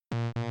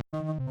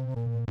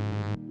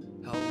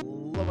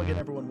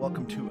everyone.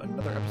 Welcome to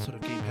another episode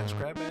of Game Pass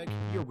Grab Bag,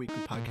 your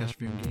weekly podcast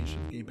reviewing games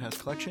from the Game Pass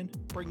collection,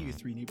 bringing you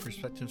 3 new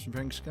perspectives from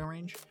varying skill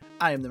range.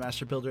 I am the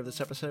master builder of this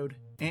episode,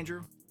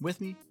 Andrew.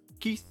 With me,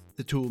 Keith,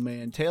 the tool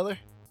man, Taylor.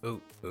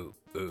 Ooh.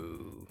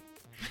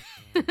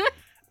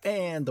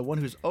 And the one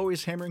who's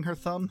always hammering her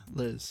thumb,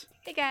 Liz.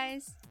 Hey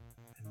guys.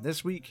 And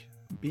this week,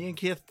 me and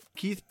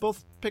Keith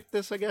both picked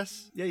this, I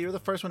guess. Yeah, you were the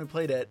first one who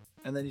played it,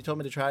 and then you told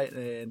me to try it,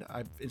 and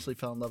I instantly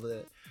fell in love with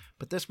it.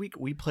 But this week,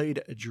 we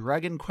played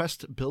Dragon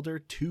Quest Builder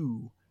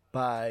 2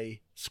 by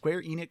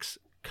Square Enix,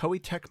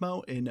 Koei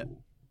Tecmo, and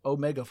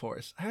Omega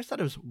Force. I always thought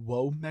it was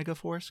Woe Mega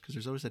Force, because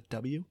there's always a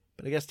W,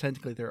 but I guess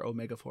technically they're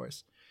Omega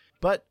Force.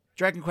 But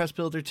Dragon Quest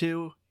Builder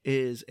 2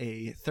 is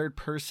a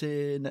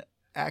third-person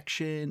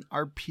action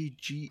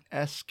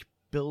RPG-esque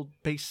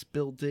base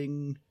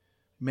building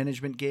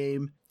management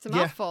game. It's a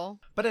mouthful.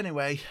 But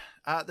anyway,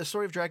 the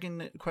story of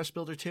Dragon Quest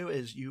Builder 2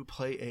 is you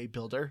play a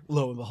builder.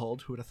 Lo and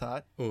behold, who would have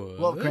thought? What?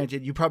 Well,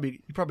 granted, you probably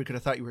could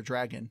have thought you were a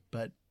dragon,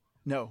 but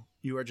no,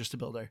 you are just a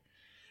builder.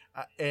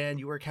 And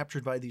you are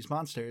captured by these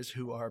monsters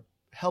who are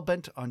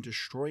hell-bent on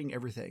destroying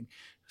everything.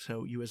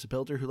 So you, as a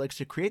builder who likes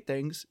to create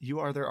things, you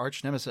are their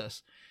arch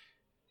nemesis.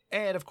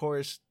 And of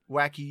course,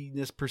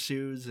 wackiness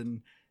pursues,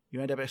 and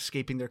you end up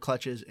escaping their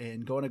clutches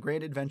and go on a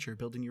grand adventure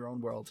building your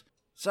own world.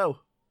 So,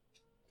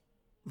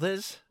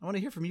 Liz, I want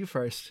to hear from you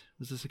first.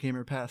 Was this a game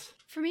or pass?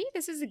 For me,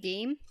 this is a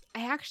game.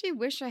 I actually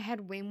wish I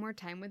had way more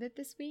time with it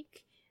this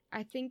week.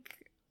 I think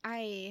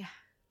I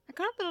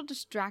got a little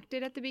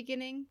distracted at the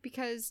beginning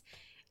because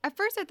at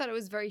first I thought it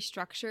was very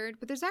structured,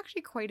 but there's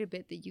actually quite a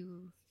bit that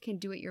you can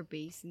do at your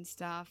base and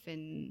stuff.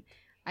 And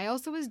I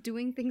also was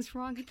doing things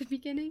wrong at the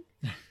beginning,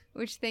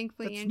 which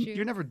thankfully, Andrew...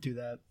 You never do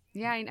that.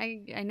 Yeah,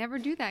 I never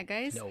do that,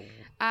 guys. No.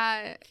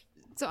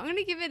 So I'm going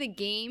to give it a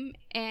game,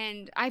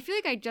 and I feel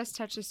like I just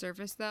touched the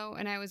surface, though,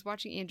 and I was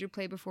watching Andrew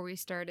play before we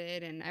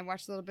started, and I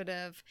watched a little bit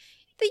of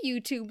the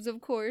YouTubes,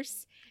 of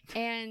course,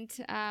 and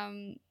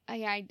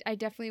I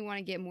definitely want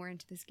to get more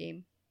into this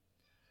game.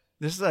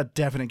 This is a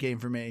definite game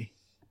for me.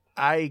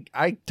 I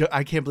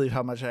can't believe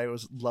how much I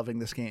was loving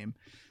this game.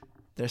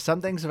 There's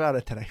some things about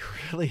it that I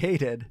really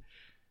hated,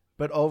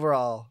 but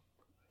overall,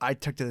 I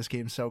took to this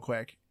game so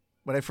quick.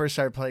 When I first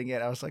started playing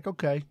it, I was like,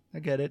 okay, I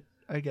get it.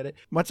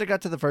 Once I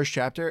got to the first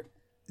chapter,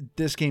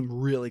 this game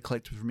really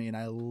clicked for me, and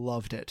I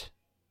loved it.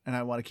 And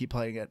I want to keep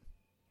playing it.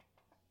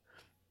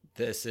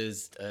 This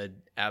is an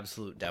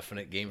absolute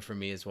definite game for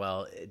me as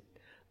well.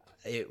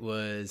 It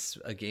was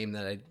a game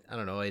that I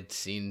don't know, I'd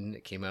seen,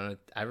 it came out.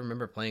 I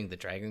remember playing the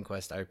Dragon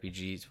Quest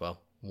RPGs, well,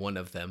 one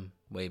of them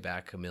way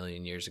back a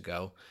million years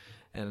ago.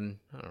 And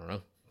I don't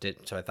know,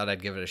 so I thought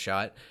I'd give it a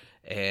shot.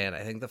 And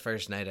I think the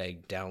first night I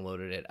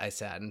downloaded it, I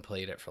sat and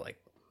played it for like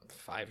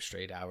 5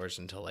 straight hours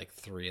until like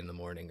 3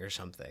 a.m. or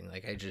something.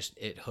 Like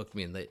it hooked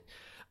me. And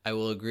I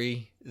will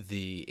agree,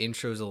 the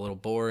intro's a little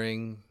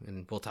boring,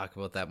 and we'll talk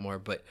about that more.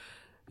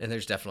 And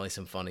there's definitely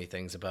some funny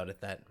things about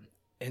it that,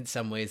 in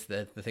some ways,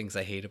 the things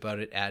I hate about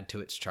it add to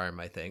its charm,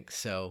 I think.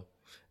 So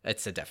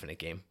it's a definite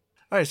game.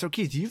 All right, so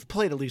Keith, you've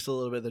played at least a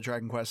little bit of the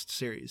Dragon Quest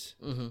series.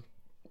 Mm-hmm.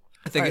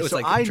 I think it was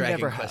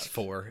Dragon Quest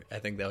 4. I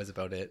think that was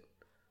about it.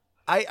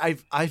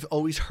 I've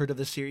always heard of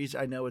the series.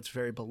 I know it's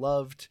very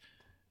beloved.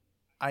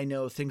 I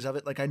know things of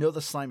it. Like, I know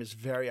the slime is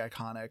very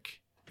iconic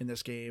in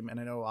this game, and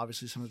I know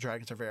obviously some of the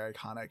dragons are very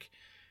iconic,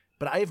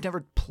 but I have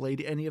never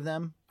played any of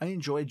them. I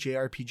enjoy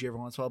JRPG every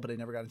once in a while, but I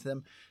never got into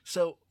them.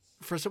 So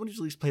for someone who's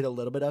at least played a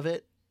little bit of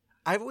it,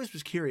 I've always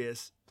was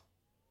curious,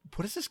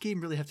 what does this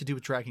game really have to do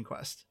with Dragon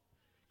Quest?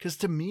 Because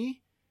to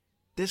me,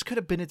 this could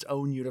have been its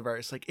own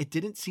universe. Like, it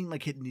didn't seem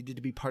like it needed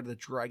to be part of the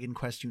Dragon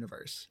Quest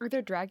universe. Are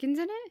there dragons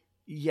in it?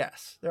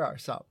 Yes, there are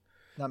some.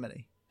 Not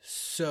many.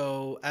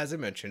 So, as I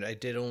mentioned, I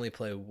did only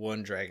play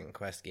one Dragon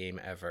Quest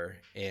game ever,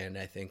 and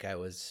I think I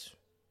was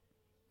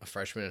a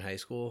freshman in high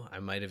school. I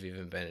might have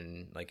even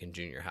been in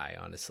junior high,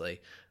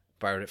 honestly.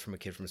 Borrowed it from a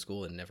kid from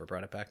school and never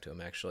brought it back to him,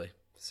 actually.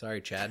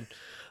 Sorry, Chad.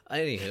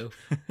 Anywho,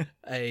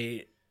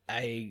 he's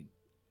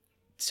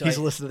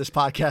listening to this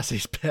podcast.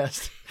 He's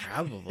pissed.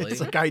 Probably. It's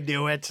like, I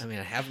knew it. I mean,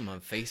 I have him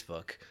on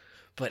Facebook.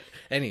 But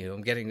anywho,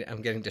 I'm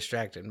getting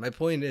distracted. My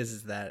point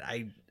is that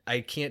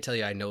I can't tell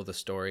you I know the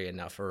story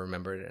enough or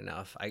remember it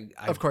enough.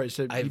 Of course.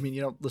 So you mean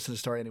you don't listen to the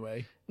story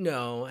anyway?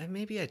 No,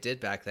 maybe I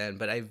did back then,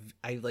 but I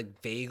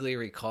vaguely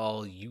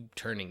recall you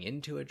turning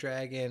into a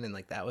dragon, and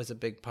that was a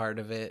big part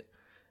of it.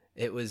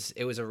 It was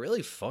a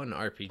really fun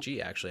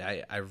RPG, actually.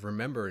 I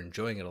remember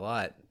enjoying it a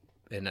lot,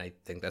 and I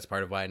think that's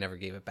part of why I never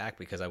gave it back,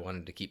 because I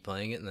wanted to keep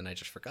playing it, and then I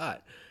just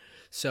forgot.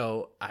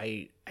 So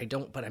I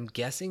don't, but I'm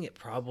guessing it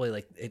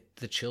probably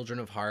the Children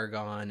of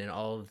Hargon and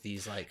all of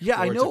these I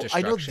know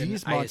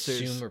these monsters. I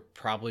assume are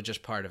probably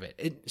just part of it.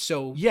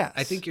 Yes.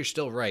 I think you're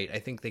still right. I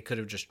think they could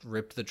have just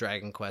ripped the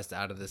Dragon Quest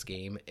out of this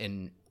game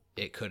and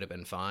it could have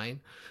been fine.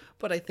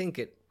 But I think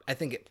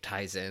it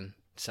ties in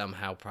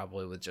somehow,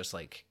 probably with just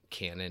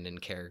canon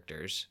and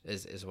characters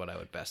is what I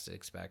would best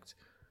expect.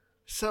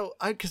 So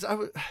I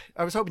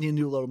was hoping you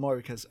knew a little more,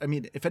 because I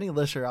mean, if any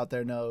listener out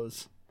there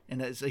knows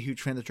and is a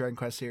huge fan of the Dragon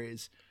Quest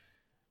series,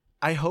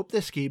 I hope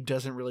this game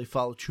doesn't really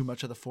follow too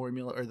much of the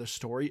formula or the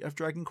story of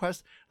Dragon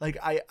Quest. Like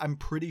I'm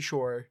pretty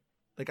sure,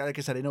 like I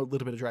said, I know a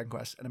little bit of Dragon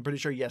Quest, and I'm pretty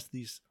sure, yes,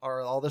 these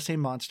are all the same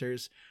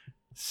monsters,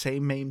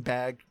 same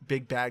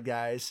big bad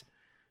guys.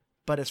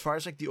 But as far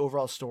as like the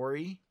overall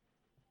story,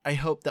 I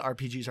hope the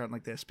RPGs aren't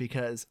like this,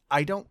 because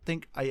I don't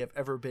think I have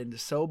ever been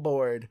so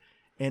bored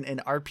in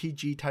an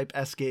RPG type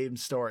S game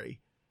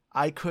story.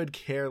 I could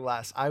care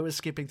less. I was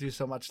skipping through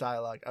so much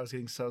dialogue. I was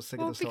getting so sick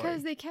of the story. Well,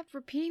 because they kept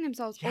repeating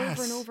themselves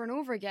over and over and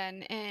over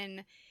again.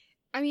 And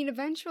I mean,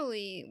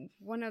 eventually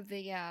one of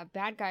the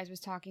bad guys was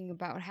talking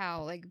about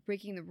how like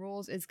breaking the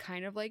rules is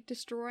kind of like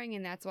destroying,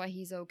 and that's why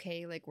he's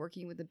okay like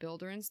working with the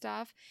builder and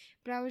stuff.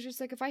 But I was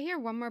just like, if I hear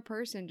one more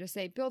person just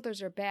say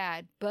builders are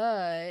bad,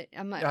 but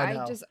I'm like,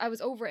 I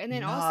was over it. And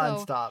then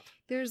also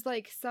there's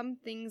like some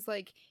things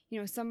like, you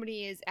know,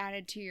 somebody is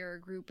added to your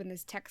group and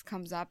this text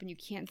comes up and you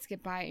can't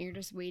skip by it and you're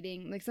just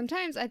waiting. Like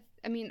sometimes I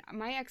mean,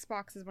 my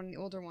Xbox is one of the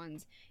older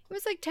ones. It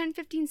was like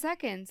 10-15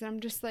 seconds and I'm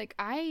just like,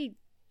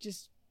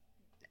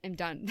 I'm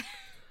done.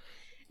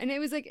 And it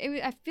was like,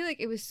 I feel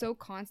like it was so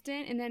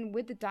constant. And then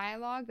with the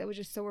dialogue that was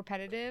just so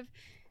repetitive,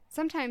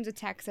 sometimes a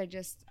text,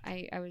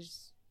 I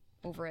was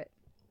over it.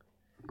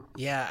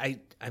 Yeah,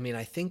 I mean,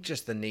 I think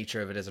just the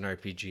nature of it as an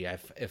RPG,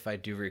 if I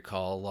do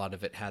recall, a lot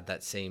of it had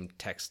that same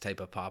text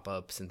type of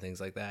pop-ups and things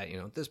like that. You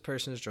know, this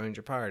person has joined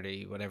your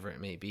party, whatever it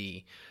may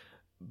be.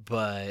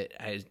 But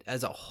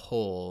as a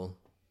whole,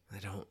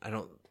 I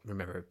don't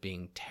remember it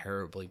being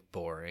terribly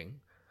boring.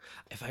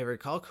 If I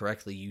recall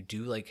correctly, you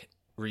do like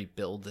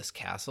rebuild this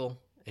castle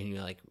and you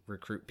like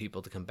recruit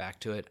people to come back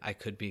to it. I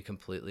could be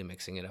completely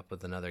mixing it up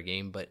with another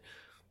game, but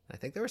I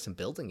think there was some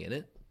building in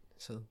it.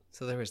 So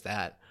there was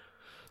that.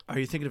 Are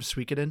you thinking of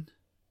Suikoden?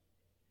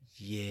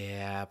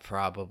 Yeah,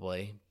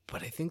 probably.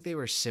 But I think they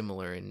were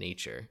similar in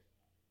nature.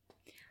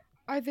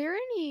 Are there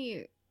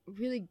any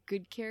really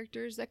good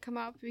characters that come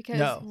up? Because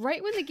no.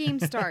 Right when the game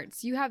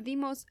starts, you have the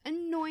most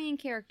annoying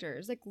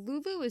characters. Like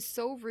Lulu is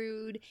so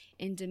rude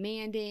and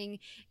demanding,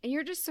 and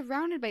you're just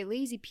surrounded by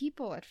lazy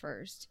people at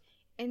first.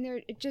 And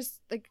they're just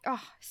like,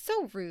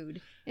 so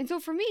rude. And so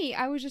for me,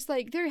 I was just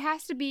like, there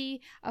has to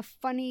be a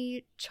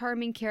funny,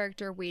 charming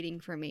character waiting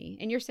for me.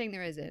 And you're saying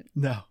there isn't.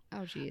 No.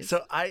 Oh, geez.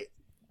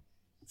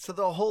 So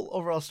the whole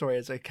overall story,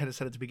 as I kind of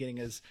said at the beginning,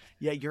 is,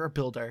 yeah, you're a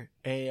builder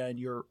and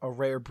you're a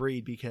rare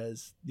breed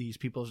because these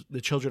people,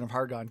 the children of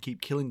Hargon,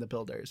 keep killing the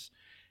builders.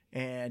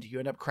 And you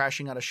end up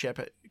crashing on a ship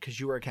because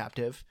you were a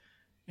captive.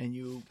 And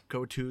you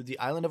go to the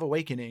Island of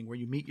Awakening where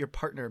you meet your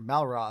partner,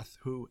 Malroth,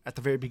 who at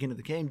the very beginning of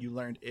the game you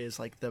learned is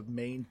like the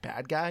main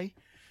bad guy.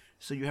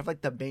 So you have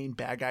like the main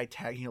bad guy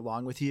tagging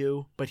along with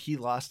you, but he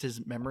lost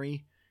his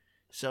memory.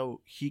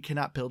 So he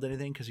cannot build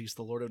anything because he's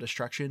the Lord of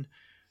Destruction.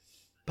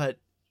 But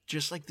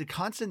just like the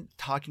constant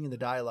talking and the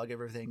dialogue,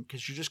 everything,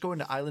 because you're just going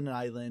to island to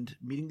island,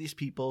 meeting these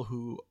people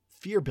who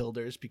fear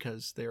builders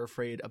because they're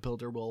afraid a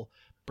builder will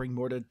bring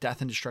more to death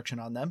and destruction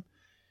on them.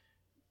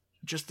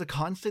 Just the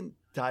constant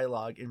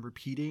dialogue and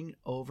repeating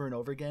over and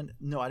over again.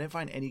 No, I didn't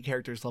find any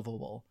characters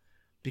lovable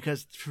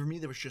because for me,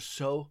 there was just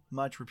so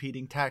much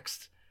repeating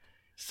text.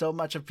 So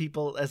much of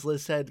people, as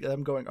Liz said,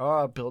 them going,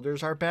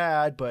 builders are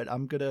bad, but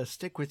I'm going to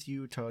stick with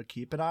you to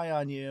keep an eye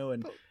on you.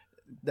 And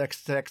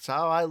next,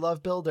 I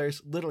love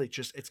builders. Literally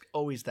just, it's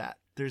always that.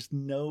 There's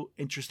no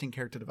interesting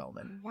character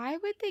development. Why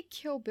would they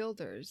kill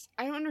builders?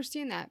 I don't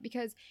understand that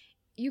because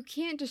you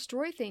can't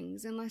destroy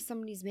things unless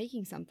somebody's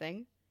making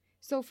something.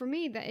 So for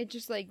me, that it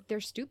just like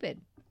they're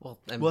stupid. Well,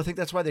 I think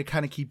that's why they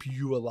kind of keep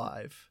you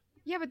alive.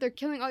 Yeah, but they're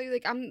killing all you.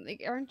 Like,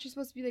 aren't you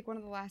supposed to be like one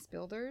of the last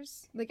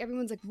builders? Like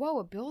everyone's like, "Whoa,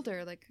 a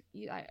builder!" Like,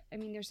 I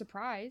mean, they're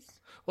surprised.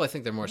 Well, I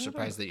think they're more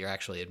surprised that you're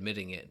actually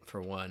admitting it.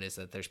 For one, is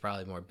that there's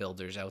probably more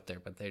builders out there,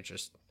 but they're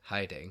just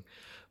hiding.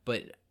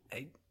 But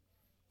I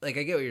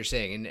get what you're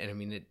saying, and I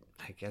mean,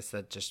 I guess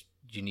that just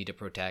you need a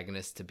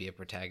protagonist to be a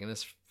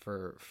protagonist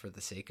for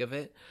the sake of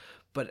it.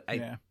 But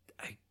I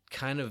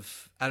kind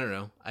of, I don't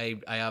know. I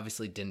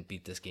obviously didn't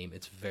beat this game.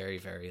 It's very,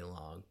 very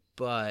long.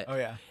 But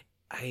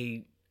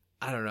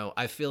I don't know.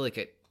 I feel like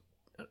it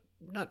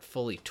not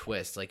fully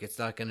twist. Like it's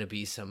not going to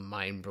be some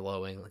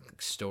mind-blowing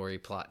like story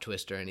plot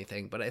twist or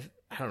anything. But I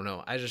don't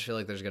know. I just feel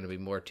like there's going to be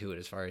more to it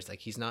as far as like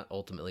he's not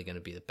ultimately going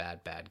to be the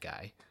bad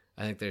guy.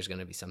 I think there's going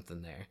to be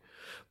something there.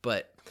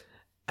 But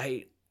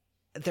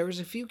there was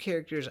a few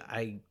characters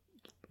I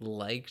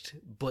liked,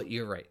 but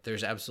you're right.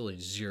 There's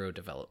absolutely zero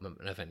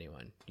development of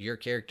anyone. Your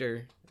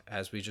character,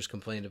 as we just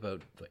complained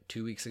about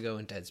 2 weeks ago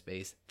in Dead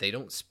Space, they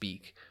don't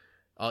speak.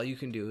 All you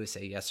can do is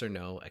say yes or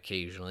no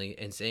occasionally,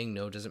 and saying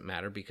no doesn't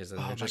matter because then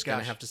they're just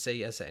gonna have to say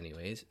yes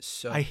anyways.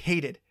 So I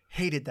hated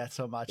that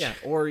so much. Yeah,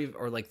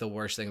 or like the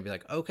worst thing would be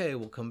like, okay,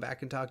 we'll come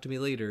back and talk to me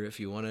later if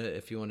you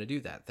wanna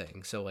do that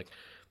thing. So like,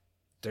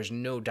 there's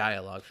no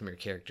dialogue from your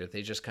character.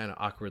 They just kind of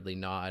awkwardly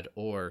nod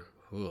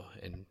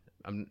and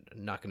I'm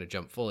not gonna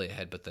jump fully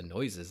ahead, but the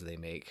noises they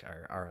make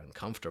are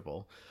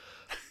uncomfortable.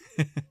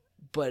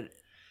 But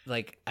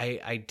like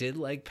I did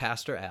like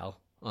Pastor Al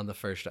on the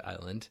first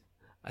island.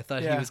 I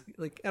thought he Yeah. was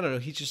like, I don't know,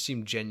 he just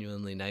seemed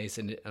genuinely nice,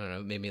 and I don't know,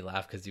 it made me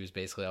laugh because he was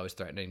basically always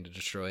threatening to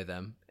destroy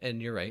them.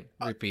 And you're right,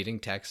 repeating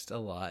text a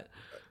lot.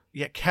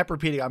 Yeah, kept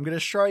repeating, I'm going to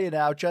destroy you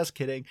now. Just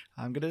kidding.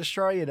 I'm going to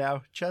destroy you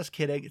now. Just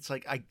kidding. It's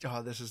like,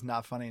 this is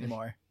not funny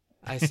anymore.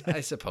 I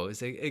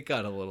suppose it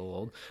got a little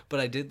old, but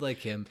I did like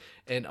him.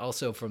 And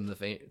also from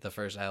the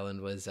first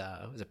island was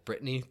it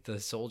Brittany, the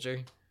soldier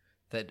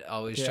that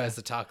always tries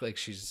to talk like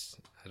she's,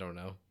 I don't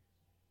know.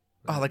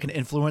 Oh, like an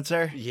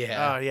influencer?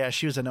 Yeah. Oh, yeah,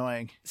 she was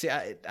annoying. See,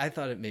 I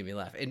thought it made me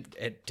laugh.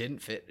 It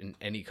didn't fit in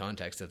any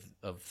context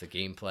of the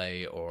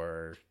gameplay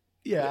or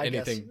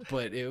anything,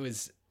 but it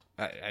was,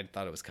 I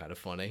thought it was kind of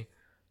funny.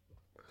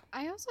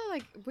 I also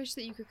wish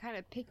that you could kind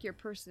of pick your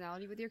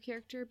personality with your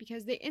character,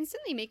 because they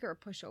instantly make her a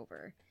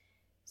pushover.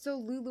 So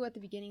Lulu at the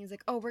beginning is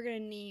like, oh, we're going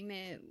to name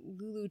it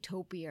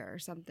Lulutopia or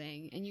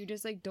something. And you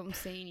just don't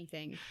say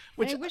anything.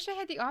 And I wish I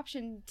had the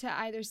option to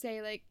either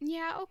say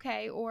yeah,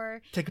 okay.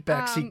 Or take a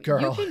backseat,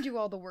 girl. You can do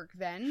all the work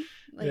then.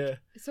 Yeah.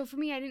 So for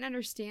me, I didn't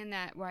understand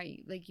that, why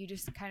you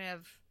just kind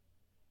of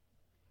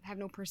have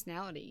no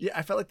personality. Yeah,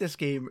 I felt like this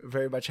game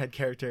very much had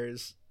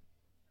characters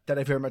that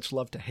I very much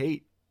love to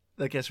hate.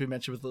 Like, as we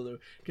mentioned with Lulu.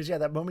 Because,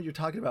 that moment you're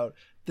talking about,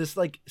 this,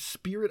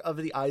 spirit of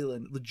the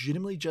island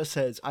legitimately just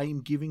says, I am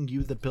giving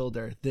you, the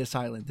builder, this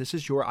island. This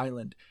is your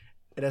island.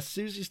 And as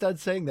soon as he started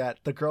saying that,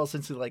 the girl's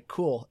instantly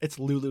cool, it's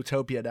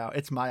Lulutopia now.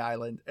 It's my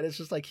island. And it's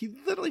just he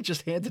literally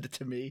just handed it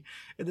to me.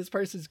 And this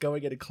person's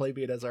going in and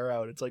claiming it as our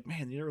own. It's like,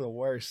 man, you're the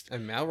worst.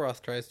 And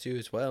Malroth tries to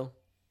as well.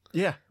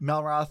 Yeah,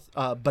 Malroth,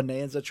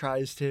 Bonanza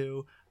tries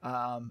to.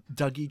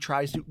 Dougie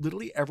tries to.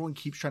 Literally everyone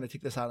keeps trying to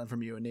take this island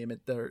from you and name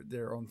it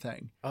their own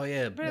thing. Oh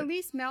yeah, but at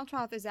least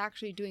Malroth is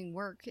actually doing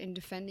work and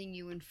defending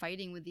you and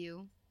fighting with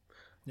you.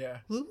 Yeah,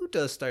 Lulu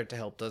does start to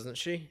help, doesn't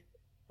she?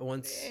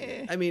 Once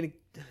I mean,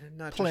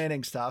 not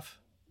planning stuff.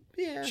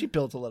 Yeah, she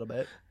builds a little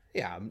bit.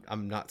 Yeah,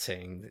 I'm not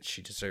saying that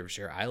she deserves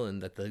your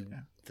island, that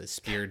the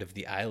spirit of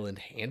the island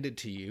handed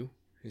to you.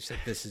 Who said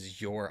this is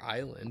your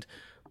island?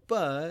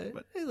 But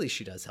at least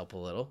she does help a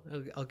little.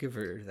 I'll give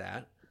her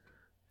that.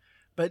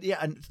 But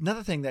yeah,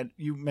 another thing that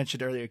you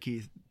mentioned earlier,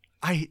 Keith,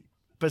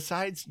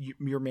 besides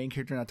your main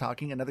character not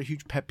talking, another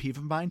huge pet peeve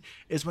of mine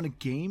is when a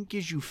game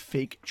gives you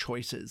fake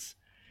choices.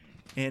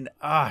 And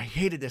I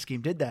hated this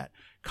game did that.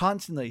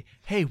 Constantly,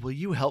 hey, will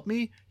you help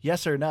me?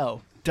 Yes or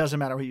no. Doesn't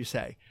matter what you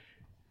say.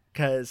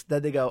 Because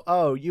then they go,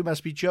 oh, you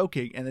must be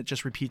joking. And it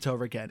just repeats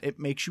over again. It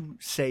makes you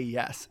say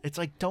yes. It's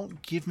like,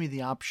 don't give me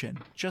the option.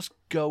 Just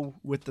go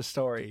with the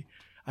story.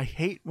 I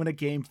hate when a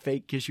game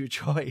fake gives you a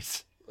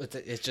choice.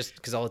 It's just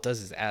because all it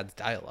does is adds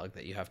dialogue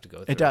that you have to go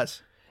through. It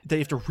does. That you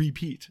have to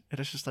repeat. And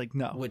it's just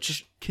no.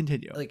 Just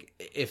continue.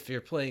 If you're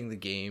playing the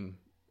game,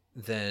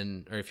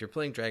 then, or if you're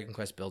playing Dragon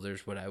Quest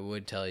Builders, what I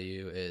would tell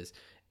you is,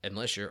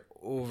 unless you're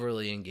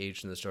overly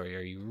engaged in the story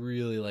or you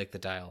really like the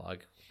dialogue,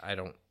 I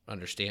don't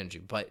understand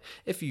you. But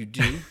if you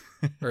do,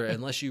 or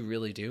unless you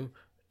really do,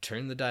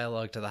 turn the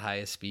dialogue to the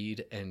highest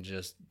speed and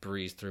just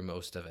breeze through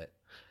most of it.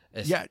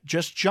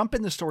 Just jump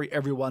in the story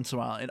every once in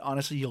a while, and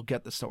honestly, you'll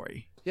get the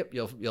story. Yep,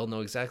 you'll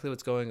know exactly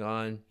what's going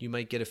on. You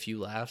might get a few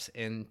laughs,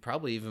 and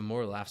probably even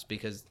more laughs,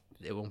 because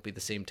it won't be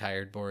the same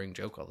tired, boring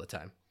joke all the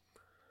time.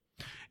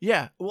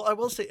 Yeah, well, I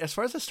will say, as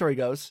far as the story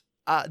goes,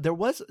 there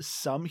was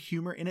some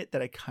humor in it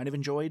that I kind of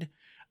enjoyed.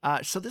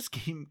 So this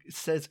game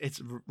says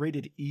it's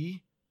rated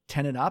E,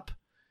 10 and up.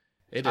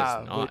 It is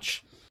not.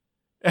 Which,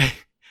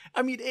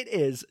 I mean, it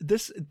is.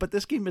 But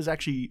this game is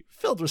actually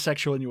filled with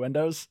sexual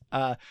innuendos.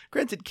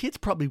 Granted, kids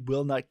probably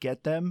will not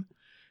get them,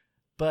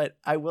 but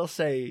I will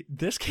say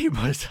this game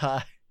was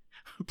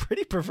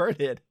pretty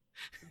perverted.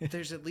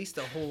 There's at least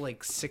a whole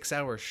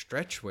 6-hour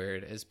stretch where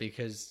it is,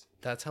 because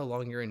that's how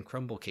long you're in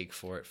Crumble Cake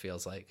for, it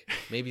feels like.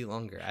 Maybe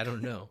longer. I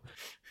don't know.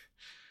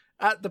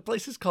 The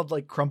place is called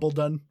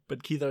Crumbledon,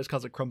 but Keith always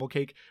calls it Crumble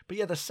Cake. But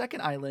yeah, the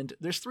second island,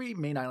 there's 3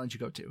 main islands you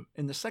go to.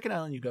 And the second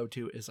island you go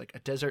to is a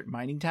desert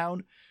mining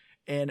town.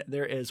 And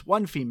there is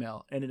one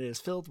female, and it is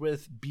filled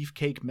with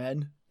beefcake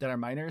men that are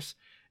miners.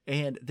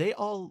 And they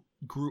all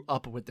grew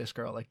up with this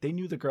girl. They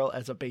knew the girl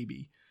as a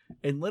baby.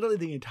 And literally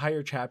the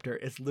entire chapter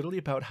is literally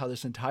about how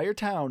this entire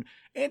town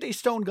and a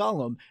stone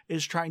golem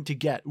is trying to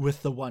get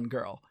with the one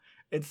girl.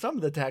 And some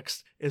of the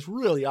text is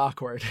really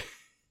awkward.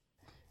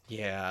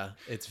 Yeah,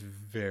 it's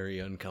very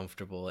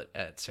uncomfortable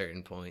at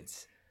certain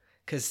points.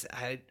 Because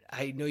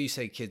I know you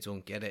say kids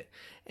won't get it,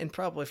 and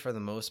probably for the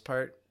most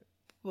part,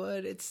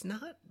 but it's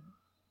not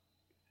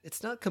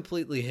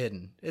completely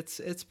hidden.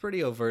 It's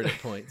pretty overt at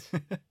points.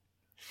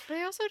 But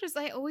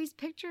I always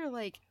picture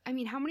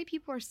how many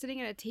people are sitting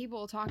at a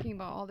table talking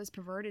about all this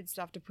perverted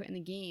stuff to put in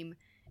the game?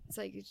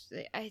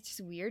 It's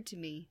just weird to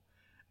me.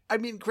 I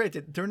mean,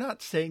 granted, they're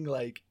not saying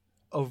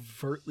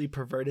overtly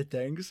perverted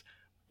things,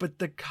 but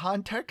the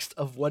context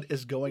of what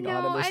is going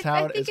on in this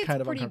town is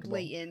kind of uncomfortable.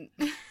 Blatant.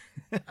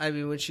 I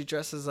mean, when she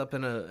dresses up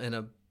in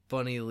a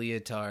bunny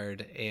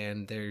leotard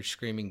and they're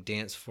screaming,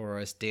 dance for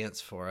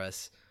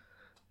us,"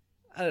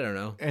 I don't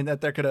know. And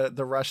that they're gonna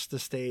rush the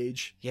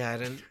stage. Yeah,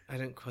 I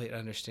didn't quite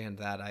understand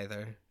that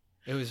either.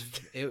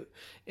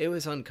 It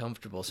was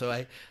uncomfortable. So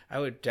I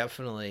would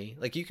definitely,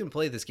 like, you can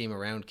play this game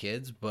around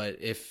kids, but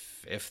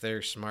if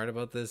they're smart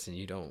about this and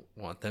you don't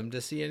want them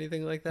to see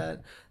anything like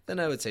that, then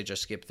I would say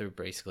just skip through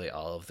basically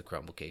all of the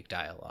Crumble Cake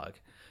dialogue.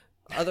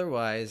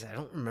 Otherwise, I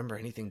don't remember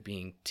anything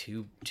being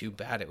too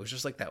bad. It was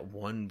just like that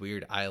one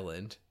weird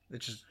island. It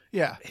just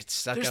it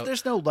stuck out.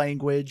 There's no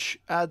language.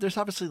 There's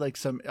obviously like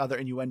some other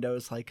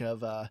innuendos, like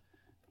of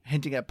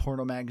hinting at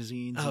porno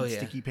magazines and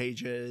sticky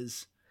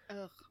pages.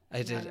 Ugh.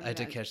 I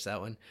did catch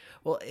that one.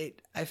 Well,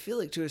 I feel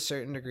like to a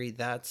certain degree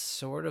that's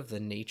sort of the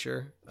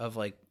nature of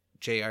like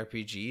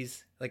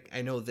JRPGs. Like,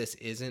 I know this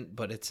isn't,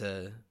 but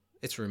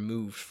it's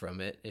removed from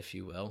it, if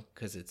you will,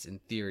 because it's in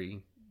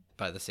theory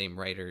by the same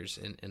writers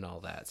and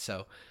all that.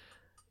 So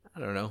I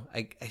don't know.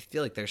 I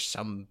feel like there's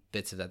some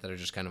bits of that are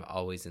just kind of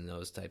always in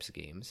those types of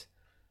games.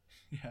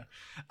 Yeah,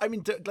 I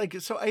mean,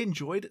 so I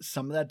enjoyed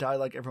some of that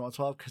dialogue every once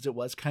in a while because it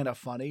was kind of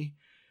funny.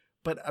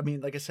 But I mean,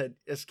 like I said,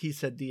 as Keith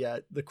said,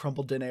 the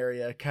crumbled in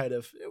area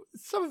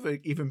some of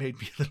it even made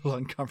me a little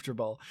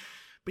uncomfortable.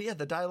 But yeah,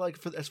 the dialogue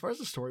as far as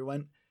the story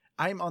went,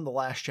 I'm on the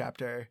last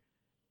chapter,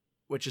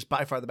 which is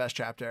by far the best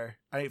chapter.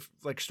 I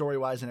like story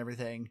wise and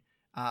everything.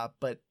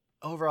 But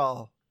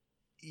overall,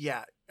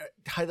 yeah, I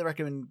highly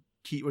recommend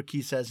what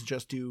Keith says,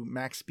 just do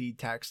max speed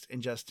text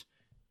and just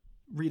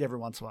read every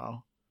once in a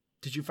while.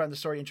 Did you find the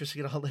story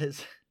interesting at all,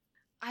 Liz?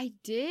 I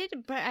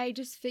did, but I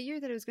just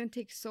figured that it was going to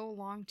take so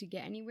long to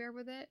get anywhere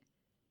with it.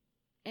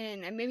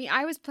 And maybe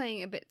I was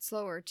playing a bit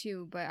slower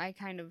too, but I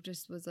kind of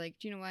just was like,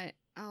 do you know what?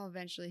 I'll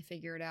eventually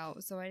figure it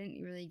out. So I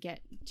didn't really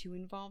get too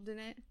involved in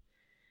it.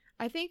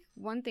 I think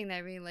one thing that I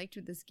really liked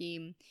with this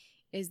game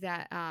is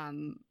that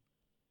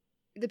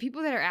the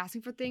people that are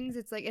asking for things,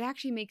 it's like it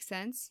actually makes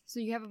sense.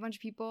 So you have a bunch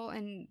of people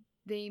and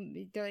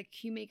they're like,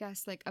 can you make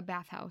us like a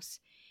bathhouse?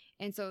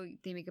 And so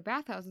they make a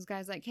bathhouse, and this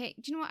guy's like, hey,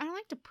 do you know what? I don't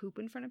like to poop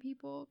in front of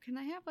people. Can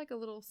I have like a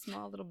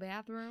small little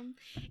bathroom?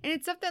 And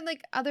it's stuff that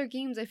like other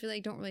games I feel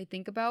like don't really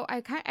think about.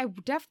 I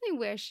definitely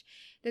wish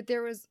that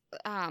there was,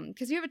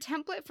 because you have a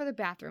template for the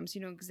bathroom, so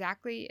you know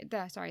exactly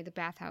the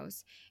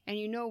bathhouse, and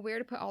you know where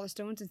to put all the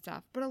stones and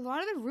stuff. But a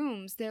lot of the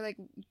rooms, they're like,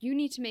 you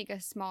need to make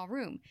a small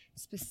room,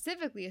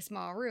 specifically a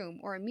small room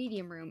or a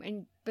medium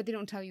room, but they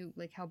don't tell you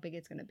like how big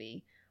it's going to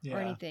be or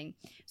anything.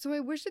 So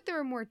I wish that there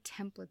were more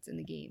templates in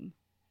the game.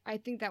 I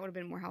think that would have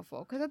been more helpful,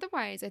 because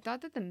otherwise I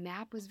thought that the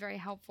map was very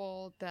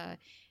helpful, the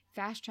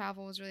fast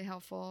travel was really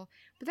helpful,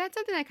 but that's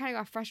something that kind of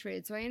got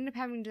frustrated, so I ended up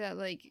having to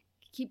like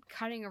keep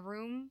cutting a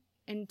room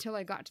until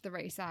I got to the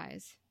right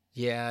size.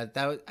 Yeah,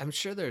 I'm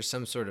sure there's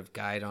some sort of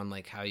guide on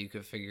like how you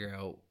could figure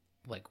out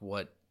like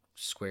what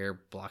square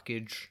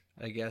blockage,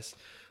 I guess,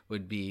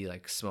 would be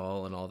like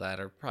small and all that,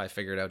 or probably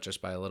figured out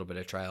just by a little bit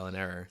of trial and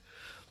error.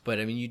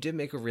 But I mean, you did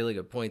make a really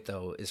good point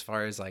though, as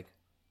far as like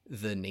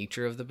the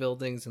nature of the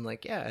buildings, and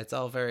like, yeah, it's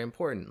all very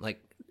important,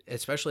 like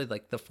especially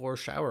like the 4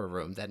 shower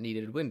room that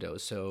needed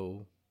windows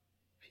so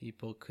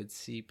people could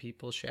see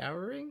people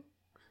showering.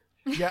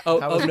 Yeah.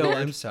 oh no,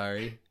 I'm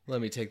sorry, let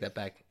me take that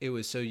back. It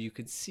was so you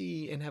could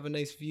see and have a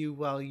nice view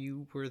while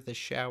you were the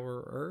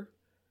showerer.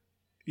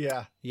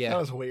 Yeah that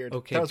was weird.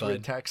 Okay, that was bud.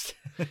 weird text.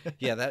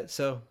 Yeah, that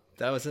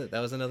was it. That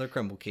was another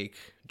Crumble Cake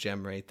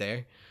gem right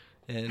there.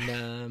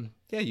 And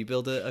yeah, you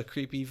build a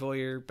creepy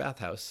voyeur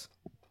bathhouse.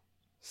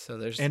 So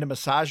there's and a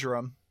massage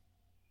room.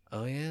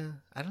 Oh yeah,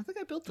 I don't think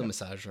I built the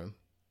massage room.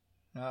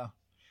 Oh,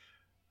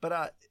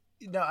 but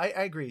no, I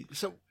agree.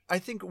 So I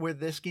think where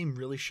this game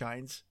really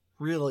shines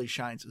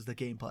is the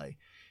gameplay.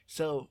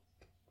 So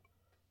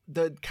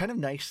the kind of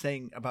nice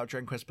thing about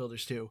Dragon Quest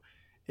Builders 2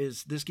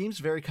 is this game's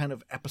very kind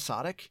of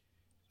episodic.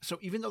 So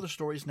even though the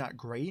story's not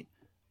great,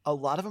 a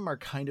lot of them are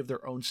kind of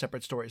their own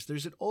separate stories.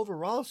 There's an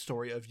overall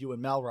story of you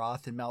and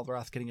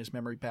Malroth getting his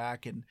memory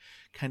back and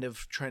kind of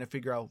trying to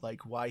figure out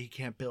like why he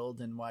can't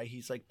build and why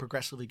he's like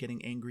progressively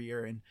getting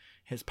angrier and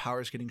his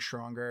powers getting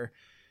stronger.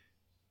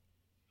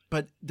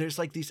 But there's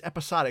like these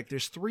episodic,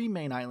 there's 3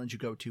 main islands you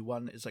go to.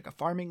 One is like a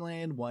farming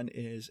land, one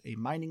is a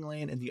mining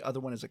land, and the other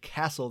one is a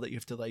castle that you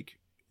have to like,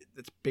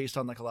 it's based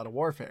on like a lot of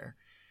warfare.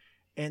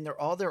 And they're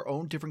all their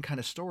own different kind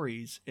of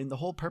stories. And the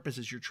whole purpose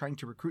is you're trying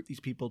to recruit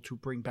these people to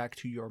bring back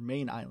to your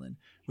main island,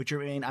 which your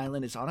main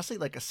island is honestly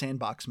like a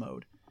sandbox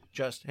mode.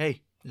 Just,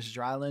 hey, this is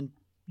your island.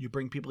 You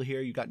bring people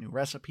here. You got new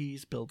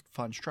recipes, build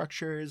fun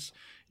structures.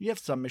 You have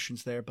some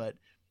missions there, but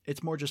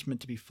it's more just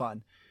meant to be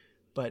fun.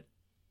 But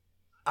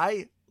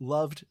I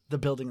loved the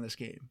building in this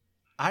game.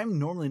 I'm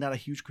normally not a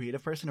huge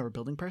creative person or a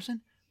building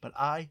person, but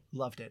I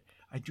loved it.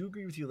 I do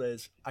agree with you,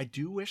 Liz. I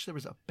do wish there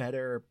was a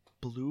better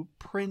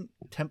blueprint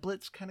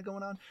templates kind of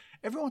going on.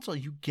 Every once in a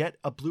while you get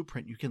a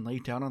blueprint you can lay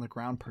down on the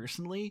ground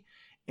personally,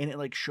 and it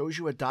like shows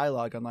you a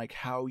dialogue on like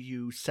how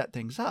you set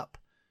things up.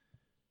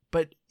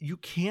 But you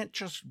can't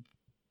just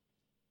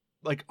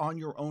like on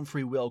your own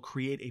free will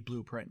create a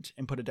blueprint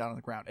and put it down on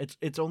the ground.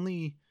 It's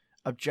only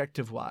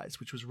objective wise,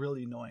 which was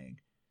really annoying.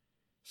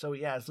 So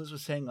yeah, as Liz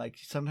was saying, like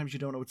sometimes you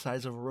don't know what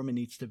size of a room it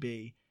needs to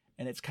be,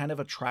 and it's kind of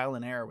a trial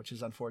and error, which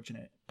is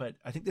unfortunate. But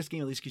I think this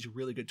game at least gives you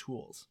really good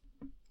tools.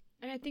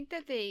 And I think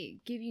that they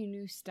give you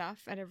new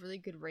stuff at a really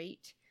good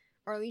rate.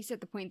 or at least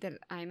at the point that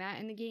I'm at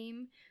in the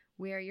game,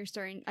 where I'm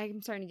starting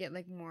to get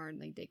like more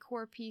like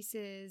decor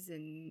pieces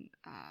and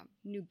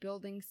new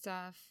building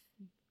stuff.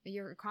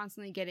 You're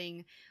constantly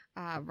getting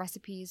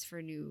recipes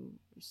for new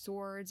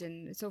swords,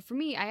 and so for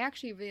me, I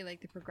actually really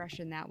like the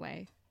progression that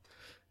way.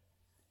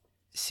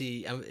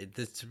 See,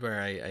 this is where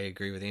I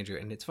agree with Andrew,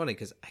 and it's funny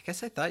because I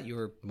guess I thought you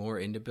were more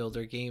into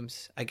builder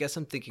games. I guess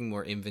I'm thinking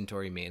more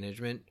inventory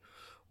management,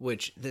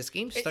 which this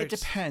game starts. It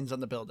depends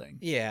on the building.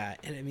 Yeah,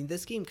 and I mean,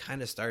 this game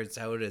kind of starts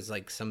out as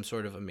like some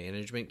sort of a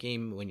management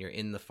game when you're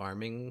in the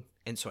farming,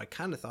 and so I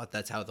kind of thought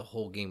that's how the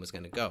whole game was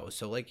going to go.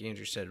 So, like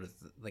Andrew said, with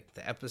like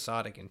the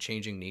episodic and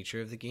changing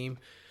nature of the game,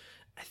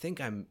 I think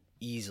I'm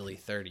easily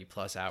 30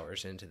 plus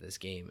hours into this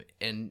game,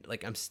 and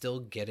like I'm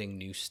still getting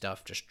new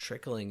stuff just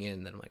trickling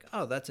in that I'm like,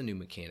 oh, that's a new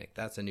mechanic,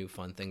 that's a new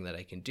fun thing that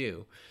I can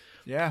do.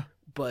 Yeah.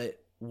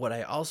 But what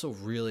I also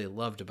really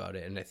loved about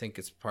it, and I think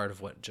it's part of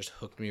what just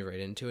hooked me right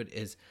into it,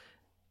 is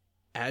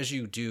as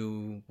you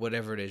do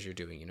whatever it is you're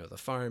doing, the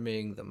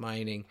farming, the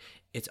mining,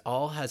 it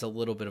all has a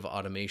little bit of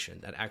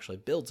automation that actually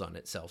builds on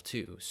itself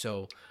too.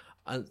 So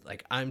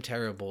I'm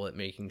terrible at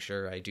making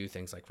sure I do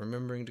things like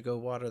remembering to go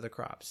water the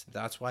crops.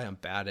 That's why I'm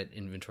bad at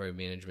inventory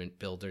management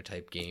builder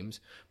type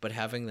games. But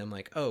having them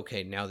like, oh,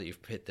 okay, now that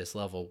you've hit this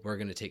level, we're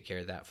going to take care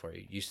of that for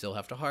you. You still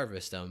have to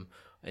harvest them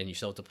and you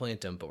still have to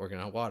plant them, but we're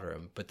going to water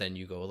them. But then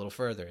you go a little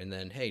further and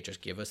then, hey,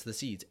 just give us the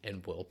seeds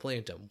and we'll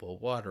plant them, we'll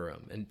water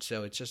them. And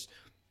so it's just,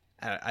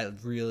 I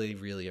really,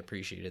 really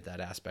appreciated that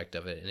aspect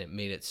of it. And it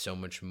made it so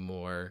much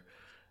more,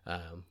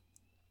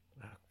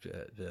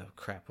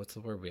 crap, what's the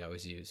word we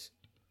always use?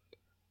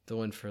 The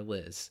one for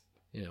Liz,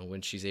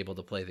 when she's able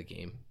to play the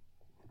game.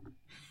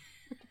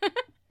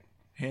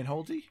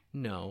 Handholdy?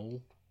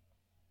 No.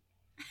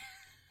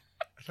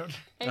 I don't.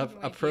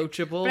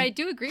 Approachable. But I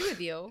do agree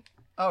with you.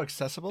 Oh,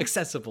 accessible?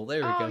 Accessible.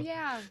 There we go. Oh,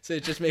 yeah. So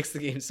it just makes the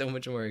game so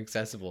much more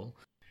accessible.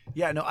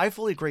 Yeah, no, I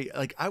fully agree.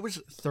 Like, I was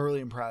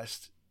thoroughly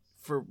impressed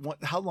for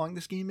how long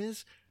this game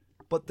is,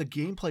 but the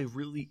gameplay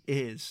really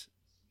is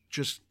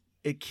just,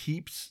 it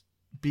keeps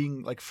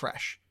being like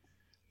fresh.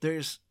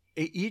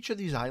 Each of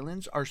these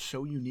islands are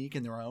so unique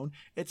in their own.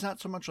 It's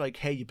not so much like,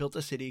 hey, you built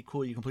a city,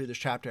 cool, you completed this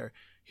chapter.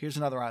 Here's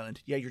another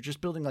island. Yeah, you're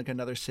just building like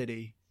another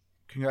city.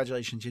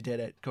 Congratulations, you did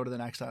it. Go to the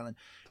next island.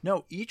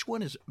 No, each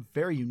one is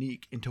very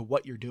unique into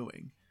what you're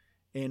doing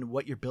and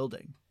what you're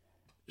building.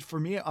 For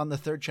me, on the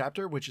third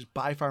chapter, which is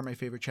by far my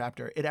favorite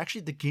chapter,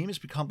 the game has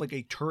become like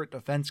a turret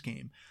defense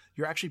game.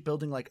 You're actually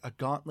building like a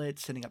gauntlet,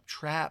 setting up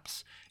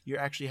traps. You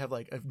actually have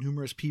like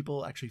numerous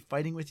people actually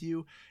fighting with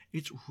you.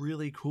 It's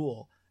really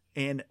cool.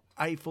 And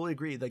I fully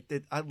agree. Like,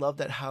 I love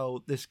that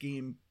how this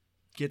game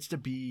gets to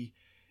be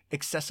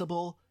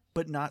accessible,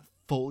 but not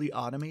fully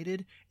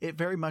automated. It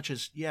very much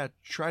is,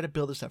 try to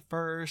build this at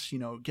first,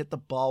 get the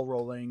ball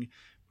rolling.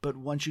 But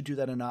once you do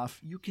that enough,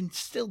 you can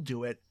still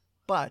do it,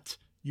 but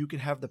you can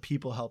have the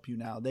people help you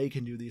now. They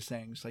can do these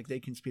things. Like, they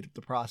can speed up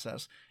the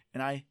process.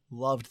 And I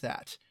loved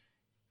that.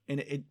 And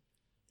it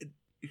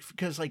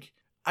because like,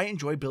 I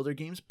enjoy builder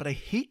games, but I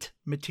hate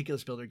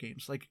meticulous builder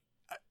games. Like,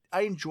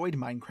 I enjoyed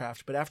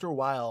Minecraft, but after a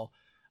while,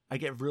 I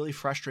get really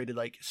frustrated,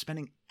 like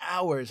spending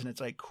hours, and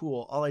it's like,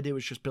 cool, all I did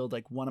was just build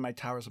like one of my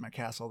towers of my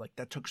castle. Like,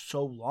 that took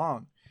so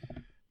long.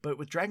 But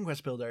with Dragon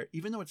Quest Builder,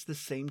 even though it's the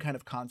same kind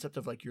of concept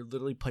of like you're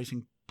literally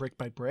placing brick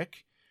by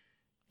brick,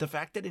 the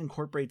fact that it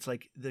incorporates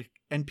like the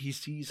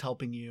NPCs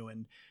helping you,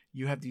 and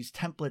you have these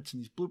templates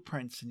and these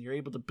blueprints, and you're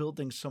able to build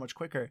things so much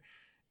quicker,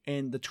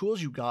 and the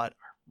tools you got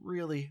are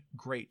really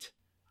great.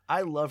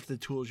 I loved the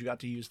tools you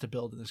got to use to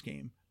build in this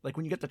game. Like,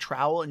 when you get the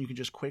trowel and you can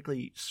just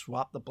quickly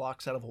swap the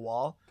blocks out of a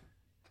wall,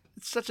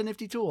 it's such a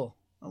nifty tool.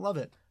 I love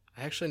it.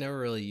 I actually never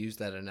really used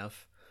that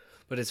enough.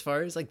 But as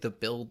far as like the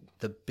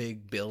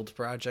big build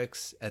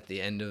projects at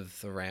the end of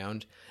the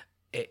round,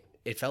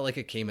 it felt like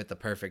it came at the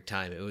perfect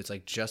time. It was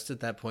like just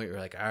at that point where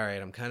you're like, all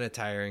right, I'm kind of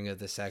tiring of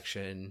this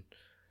section.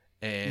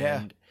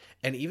 And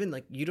even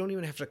like, you don't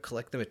even have to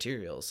collect the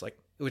materials, like,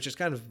 which is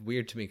kind of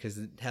weird to me because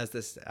it has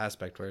this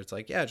aspect where it's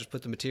like, yeah, just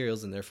put the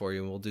materials in there for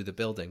you and we'll do the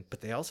building.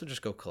 But they also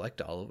just go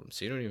collect all of them.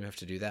 So you don't even have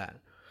to do that.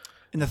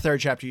 In the third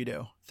chapter, you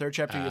do. Third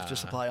chapter, you have to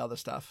supply all the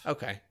stuff.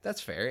 Okay, that's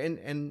fair.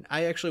 And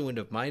I actually wouldn't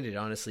have minded,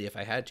 honestly, if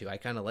I had to. I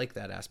kind of like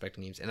that aspect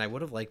of games. And I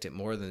would have liked it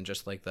more than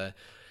just like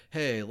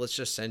hey, let's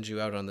just send you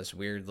out on this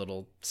weird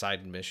little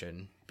side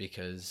mission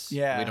because we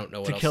don't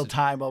know what else to kill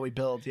time while we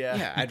build.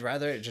 Yeah, I'd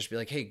rather it just be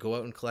like, hey, go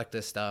out and collect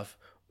this stuff.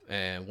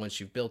 And once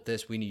you've built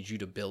this, we need you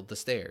to build the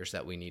stairs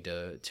that we need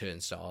to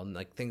install, and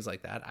like things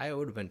like that. I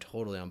would have been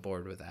totally on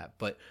board with that.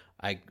 But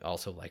I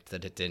also liked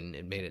that it didn't.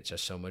 It made it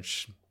just so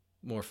much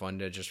more fun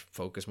to just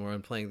focus more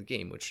on playing the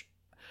game, which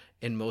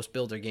in most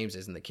builder games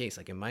isn't the case.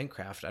 Like in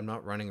Minecraft, I'm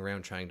not running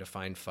around trying to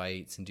find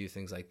fights and do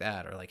things like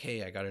that, or like,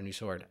 hey, I got a new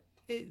sword.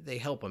 They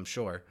help, I'm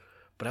sure,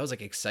 but I was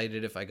like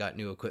excited if I got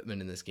new equipment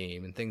in this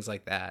game and things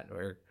like that,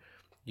 where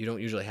you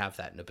don't usually have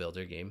that in a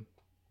builder game.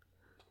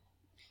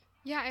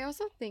 Yeah, I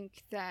also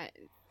think that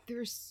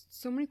there's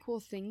so many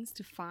cool things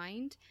to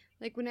find.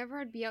 Like, whenever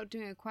I'd be out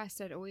doing a quest,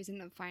 I'd always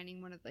end up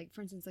finding one of, like,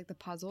 for instance, like the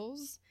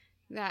puzzles.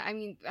 That I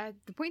mean, at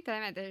the point that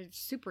I'm at, they're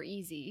super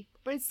easy,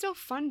 but it's still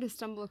fun to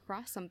stumble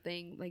across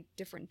something like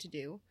different to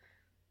do.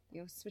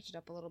 Switch it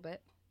up a little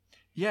bit.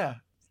 Yeah.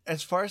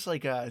 As far as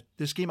like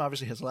this game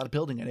obviously has a lot of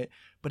building in it,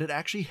 but it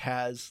actually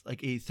has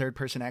like a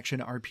third-person action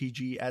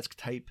RPG-esque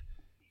type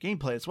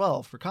gameplay as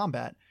well for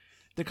combat.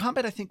 The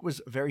combat I think was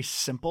very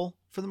simple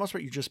for the most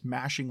part. You're just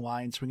mashing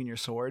Y and swinging your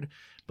sword,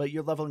 but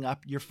you're leveling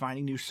up. You're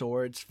finding new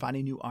swords,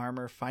 finding new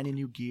armor, finding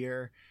new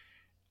gear.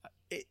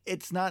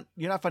 It's not,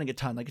 you're not finding a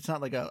ton. Like it's not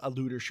like a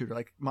looter shooter.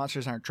 Like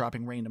monsters aren't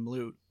dropping random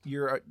loot.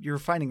 You're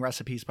finding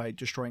recipes by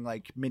destroying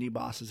like mini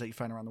bosses that you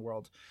find around the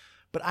world.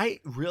 But I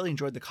really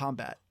enjoyed the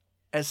combat.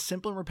 As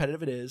simple and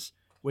repetitive it is,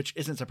 which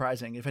isn't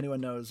surprising. If anyone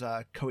knows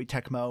Koei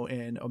Tecmo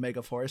and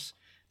Omega Force,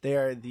 they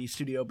are the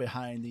studio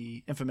behind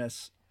the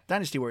infamous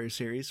Dynasty Warriors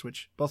series,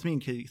 which both me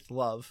and Keith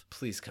love.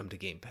 Please come to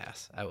Game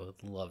Pass. I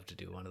would love to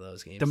do one of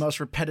those games. The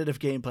most repetitive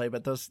gameplay,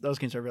 but those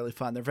games are really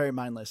fun. They're very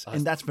mindless,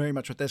 and that's very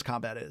much what this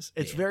combat is.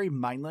 It's very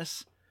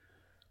mindless,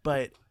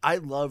 but I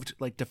loved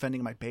like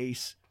defending my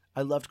base.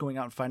 I loved going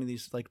out and finding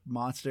these like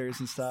monsters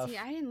and stuff. See,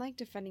 I didn't like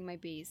defending my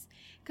base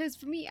because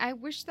for me, I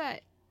wish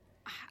that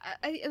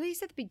at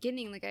least at the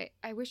beginning, like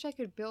I wish I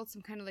could build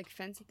some kind of like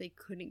fence that they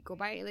couldn't go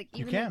by. Like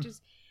even like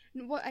just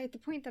at the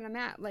point that I'm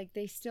at, like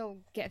they still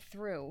get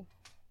through.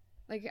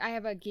 Like I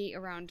have a gate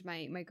around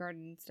my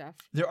garden and stuff.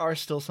 There are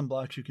still some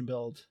blocks you can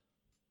build.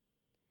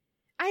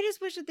 I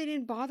just wish that they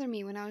didn't bother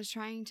me when I was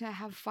trying to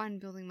have fun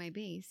building my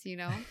base,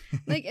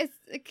 Like it's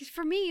like,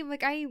 for me,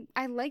 like I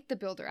like the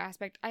builder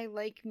aspect. I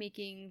like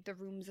making the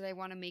rooms that I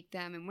want to make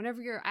them, and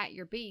whenever you're at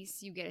your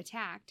base, you get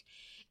attacked.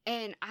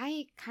 And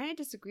I kind of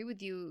disagree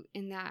with you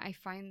in that I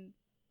find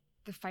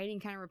the fighting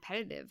kind of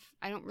repetitive.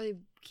 I don't really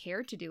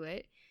care to do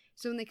it.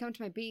 So when they come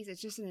to my base,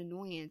 it's just an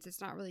annoyance.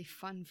 It's not really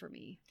fun for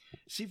me.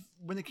 See,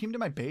 when they came to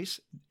my base,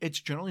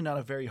 it's generally not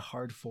a very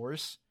hard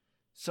force.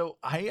 So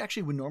I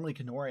actually would normally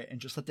ignore it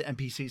and just let the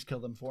NPCs kill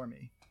them for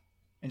me.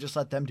 And just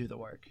let them do the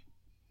work.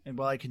 And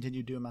while I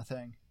continue doing my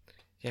thing.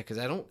 Yeah, because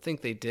I don't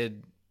think they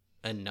did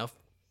enough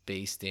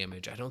base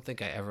damage. I don't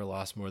think I ever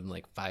lost more than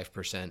like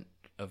 5%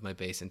 of my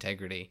base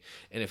integrity.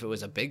 And if it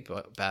was a big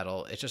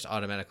battle, it just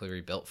automatically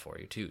rebuilt for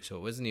you too. So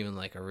it wasn't even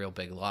like a real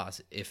big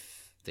loss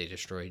if they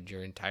destroyed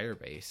your entire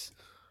base.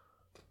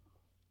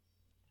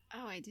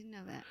 Oh, I didn't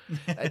know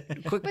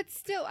that. But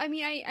still, I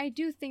mean, I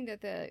do think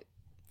that the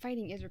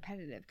fighting is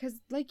repetitive because,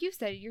 like you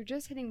said, you're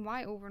just hitting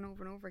Y over and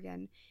over and over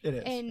again. It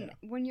is. And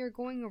when you're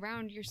going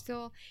around, you're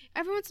still,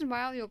 every once in a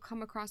while, you'll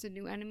come across a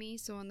new enemy.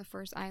 So on the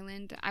first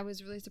island, I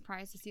was really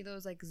surprised to see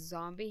those like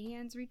zombie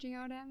hands reaching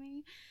out at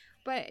me.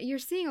 But you're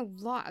seeing a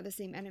lot of the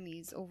same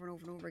enemies over and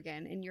over and over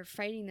again, and you're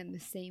fighting them the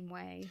same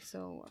way.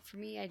 So for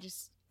me, it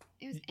was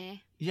eh.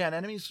 Yeah, and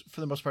enemies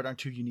for the most part aren't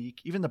too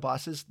unique. Even the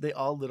bosses, they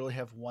all literally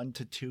have 1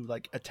 to 2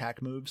 like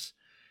attack moves.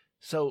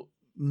 So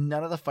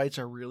none of the fights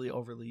are really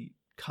overly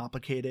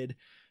complicated.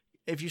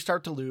 If you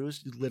start to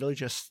lose, you literally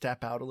just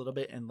step out a little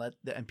bit and let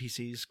the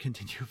NPCs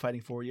continue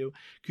fighting for you,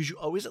 because you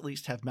always at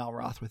least have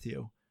Malroth with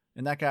you.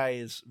 And that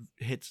guy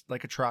hits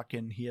like a truck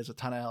and he has a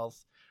ton of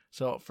health.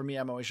 So for me,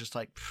 I'm always just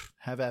like,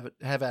 have at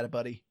it,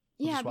 buddy.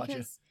 Yeah,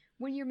 because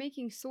when you're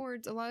making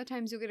swords, a lot of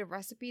times you'll get a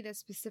recipe that's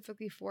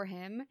specifically for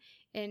him,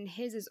 and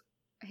his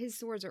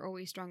swords are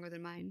always stronger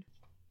than mine.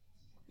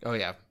 Oh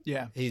yeah,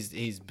 yeah.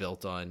 He's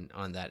built on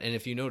that. And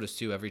if you notice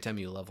too, every time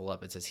you level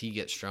up, it says he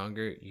gets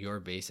stronger. Your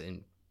base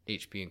and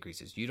HP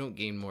increases. You don't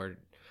gain more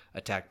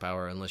attack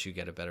power unless you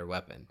get a better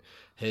weapon.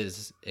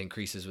 His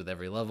increases with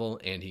every level,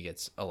 and he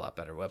gets a lot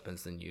better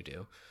weapons than you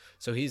do.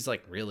 So he's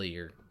like really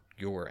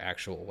your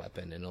actual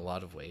weapon in a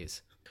lot of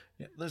ways.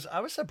 Yeah, Liz,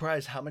 I was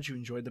surprised how much you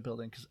enjoyed the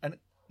building, because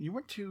you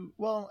weren't too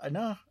well.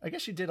 I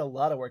guess you did a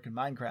lot of work in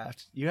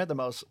Minecraft. You had the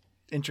most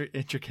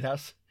intricate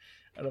house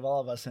out of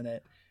all of us in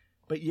it.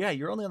 But yeah,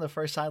 you're only on the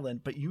first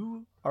island, but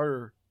you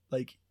are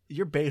like,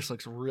 your base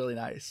looks really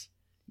nice.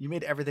 You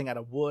made everything out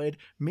of wood.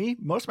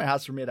 Most of my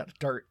houses were made out of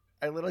dirt.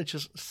 I literally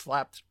just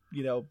slapped,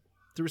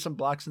 threw some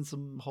blocks in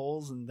some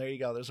holes, and there you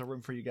go. There's a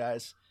room for you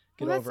guys.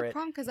 Get over it. That's the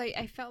problem, because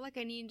I felt like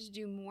I needed to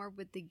do more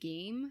with the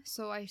game,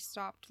 so I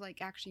stopped like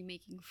actually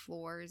making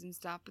floors and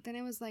stuff. But then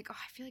I was like, I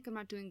feel like I'm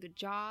not doing a good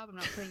job. I'm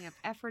not putting enough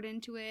effort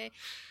into it.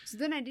 So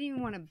then I didn't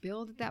even want to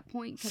build at that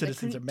point because I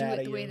couldn't do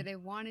it the way that I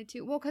wanted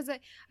to. Well, because I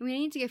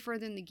need to get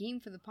further in the game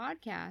for the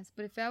podcast.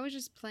 But if I was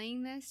just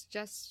playing this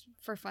just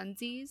for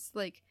funsies,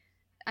 like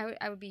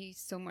I would be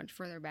so much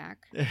further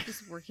back,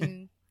 just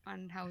working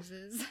on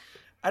houses.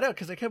 I know,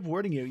 because I kept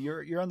warning you.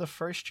 You're on the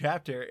first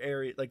chapter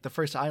area, like the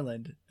first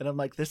island, and I'm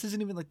like, this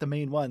isn't even like the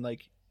main one.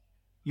 Like,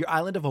 your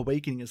Island of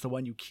Awakening is the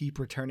one you keep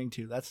returning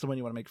to. That's the one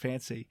you want to make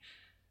fancy.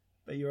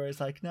 But you're always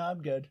like, no,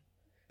 I'm good.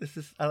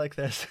 I like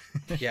this.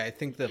 Yeah, I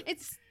think the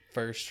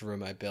first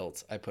room I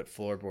built, I put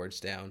floorboards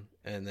down,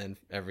 and then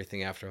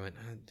everything after went,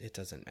 it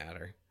doesn't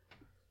matter.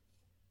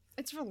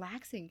 It's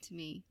relaxing to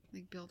me,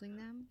 like building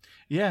them.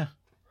 Yeah.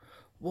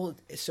 Well,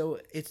 so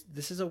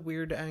this is a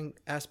weird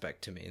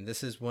aspect to me, and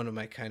this is one of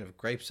my kind of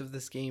gripes of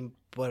this game,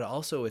 but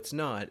also it's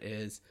not,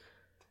 is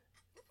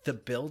the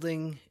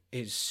building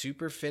is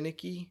super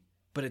finicky,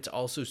 but it's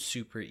also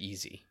super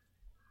easy.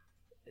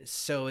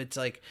 So it's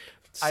like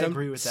I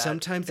agree with that.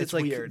 Sometimes It's it's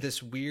like weird.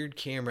 this weird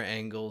camera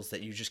angles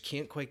that you just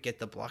can't quite get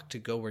the block to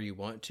go where you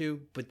want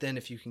to. But then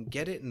if you can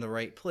get it in the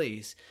right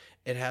place,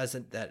 it has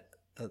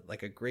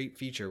like a great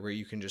feature where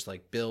you can just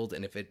like build,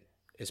 and if it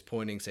is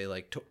pointing, say,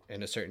 like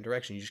in a certain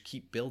direction, you just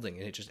keep building,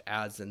 and it just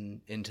adds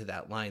into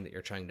that line that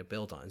you're trying to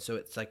build on. So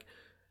it's like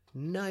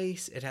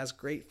nice. It has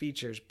great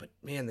features, but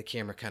man, the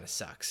camera kind of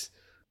sucks.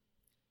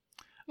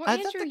 Well, I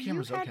thought Andrew, the you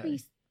camera's had okay. me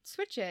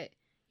switch it.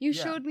 You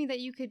Yeah. showed me that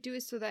you could do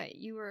it so that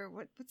you were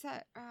what's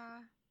that?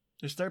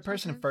 There's third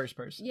person and Okay. first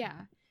person.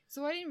 Yeah.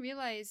 So I didn't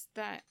realize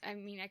that. I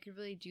mean, I could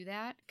really do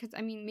that because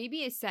I mean,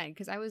 maybe it's said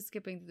because I was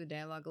skipping through the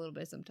dialogue a little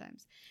bit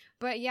sometimes.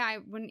 But yeah,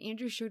 when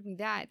Andrew showed me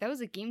that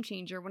was a game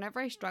changer. Whenever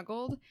I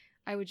struggled,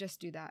 I would just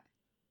do that.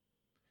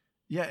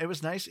 Yeah, it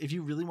was nice. If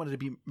you really wanted to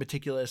be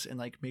meticulous and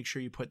like make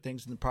sure you put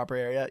things in the proper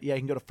area, yeah,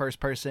 you can go to first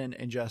person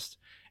and just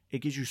it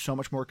gives you so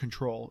much more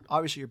control.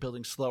 Obviously, you're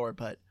building slower,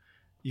 but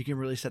you can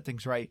really set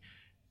things right.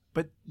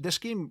 But this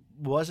game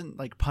wasn't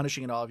like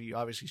punishing at all if you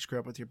obviously screw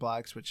up with your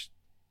blocks, which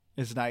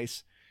is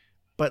nice.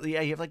 But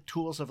yeah, you have like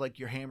tools of like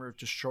your hammer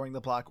destroying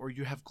the block, or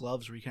you have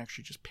gloves where you can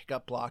actually just pick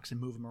up blocks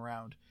and move them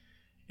around.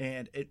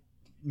 And it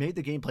made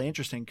the gameplay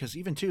interesting because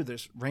even too,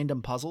 there's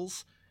random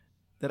puzzles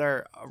that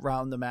are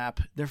around the map.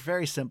 They're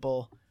very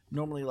simple.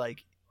 Normally,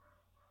 like,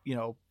 you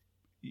know,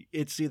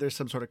 it's either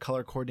some sort of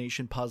color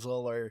coordination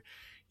puzzle or,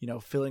 you know,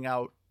 filling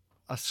out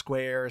a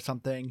square or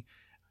something.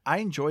 I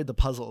enjoyed the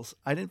puzzles.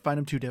 I didn't find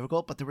them too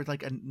difficult, but there was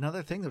like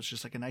another thing that was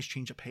just like a nice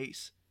change of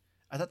pace.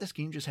 I thought this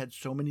game just had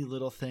so many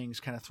little things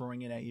kind of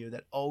throwing in at you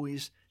that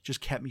always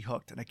just kept me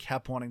hooked, and I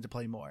kept wanting to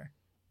play more.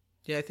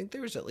 Yeah, I think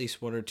there was at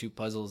least one or two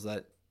puzzles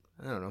that,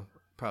 I don't know,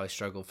 probably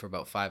struggled for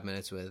about 5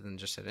 minutes with and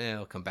just said,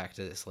 I'll come back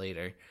to this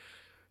later.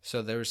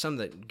 So there were some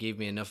that gave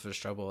me enough of a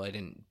struggle I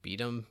didn't beat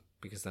them,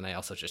 because then I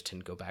also just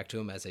didn't go back to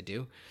them as I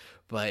do.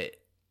 But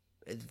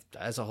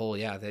as a whole,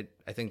 yeah,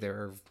 I think they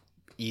were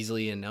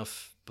easily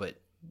enough,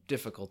 but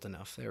difficult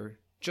enough. They were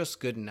just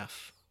good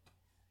enough.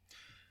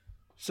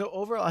 So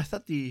overall, I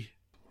thought the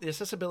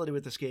accessibility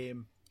with this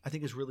game, I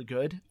think, is really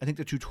good. I think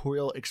the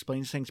tutorial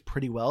explains things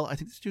pretty well. I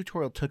think this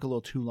tutorial took a little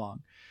too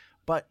long.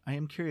 But I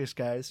am curious,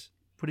 guys.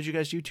 What did you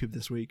guys YouTube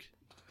this week?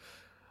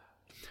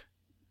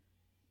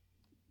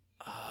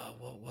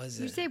 What was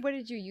it? You say, what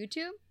did you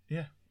YouTube?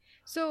 Yeah.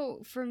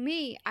 So for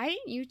me, I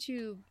didn't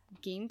YouTube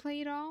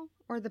gameplay at all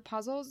or the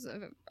puzzles.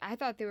 I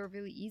thought they were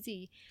really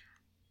easy.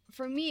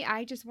 For me,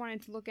 I just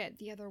wanted to look at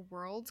the other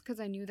worlds because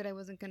I knew that I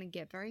wasn't going to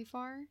get very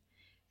far.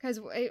 Because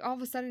all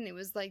of a sudden it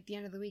was like the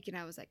end of the week and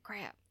I was like,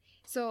 crap.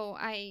 So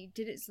I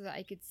did it so that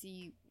I could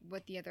see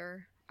what the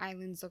other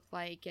islands look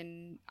like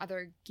and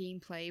other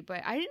gameplay.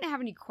 But I didn't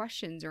have any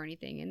questions or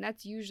anything. And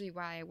that's usually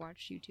why I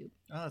watch YouTube.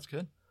 Oh, that's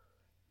good.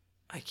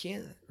 I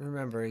can't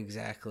remember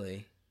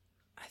exactly.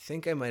 I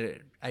think I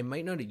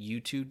might not have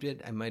YouTubed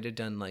it. I might have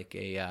done like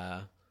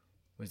a,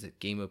 was it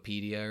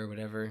Gameopedia or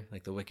whatever?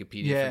 Like the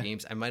Wikipedia for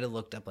games. I might have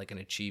looked up like an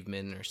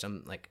achievement or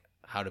some, like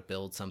how to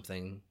build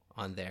something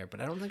on there,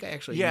 but I don't think I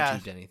actually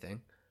YouTubed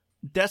anything.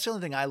 That's the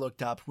only thing I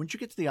looked up. Once you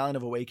get to the Island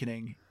of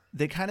Awakening,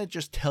 they kind of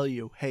just tell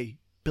you, hey,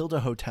 build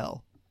a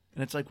hotel.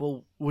 And it's like,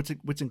 well, what's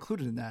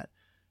included in that?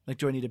 Like,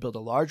 do I need to build a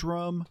large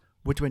room?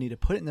 What do I need to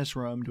put in this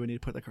room? Do I need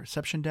to put like a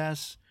reception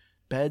desk?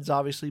 Beds,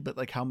 obviously, but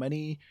like how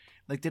many?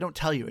 Like, they don't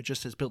tell you. It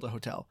just says build a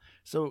hotel.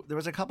 So there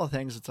was a couple of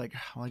things. It's like,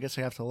 well, I guess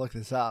I have to look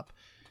this up.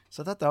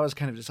 So I thought that was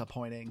kind of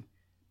disappointing.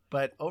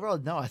 But overall,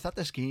 no, I thought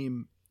this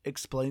game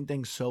explained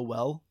things so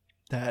well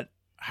that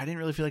I didn't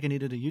really feel like I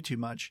needed to YouTube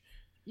much.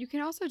 You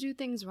can also do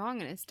things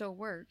wrong and it still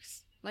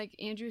works. Like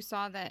Andrew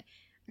saw that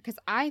because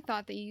I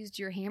thought that you used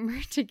your hammer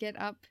to get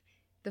up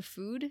the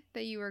food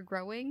that you were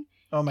growing.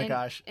 Oh my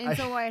gosh. And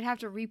so I'd have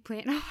to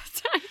replant all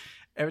the time.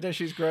 Every time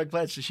she's growing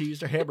plants, she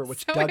used her hammer,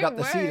 which So dug it up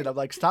the seed. worked. And I'm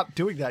like, stop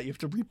doing that. You have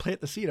to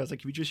replant the seed. I was like,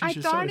 if you just use I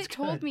your thought sword, it it's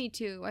told good. me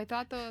to. I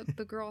thought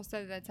the girl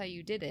said that's how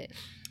you did it.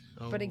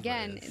 Oh, But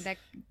again, Liz. that's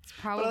But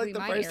probably like the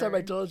my first time error.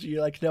 I told you,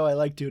 you're like, no, I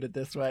like doing it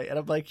this way. And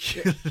I'm like,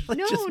 like,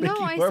 No, just no,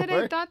 making I more said I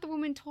work. thought the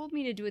woman told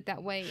me to do it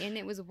that way and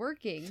it was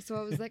working. So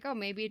I was like, oh,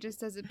 maybe it just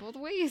does it both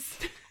ways.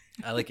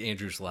 I like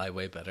Andrew's lie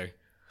way better.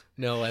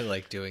 No, I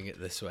like doing it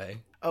this way.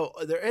 Oh,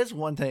 there is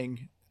one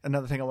thing,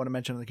 another thing I want to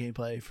mention on the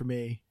gameplay for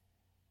me.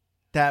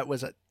 That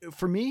was,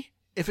 for me,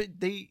 if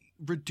they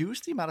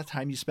reduced the amount of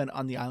time you spent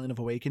on the Island of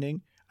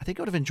Awakening, I think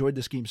I would have enjoyed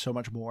this game so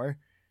much more.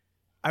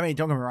 I mean,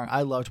 don't get me wrong,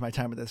 I loved my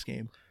time with this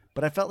game.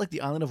 But I felt like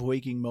the Island of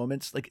Awakening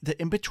moments, like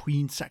the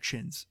in-between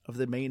sections of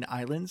the main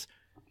islands,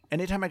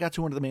 anytime I got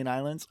to one of the main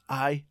islands,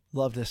 I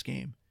loved this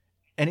game.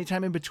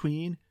 Anytime in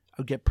between, I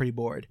would get pretty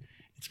bored.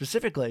 And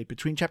specifically,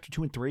 between Chapter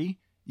 2 and 3,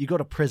 you go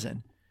to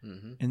prison.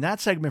 Mm-hmm. In that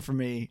segment for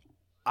me,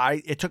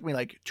 it took me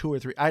like 2 or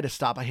 3. I had to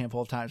stop a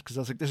handful of times because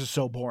I was like, this is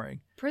so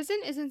boring. Prison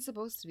isn't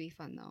supposed to be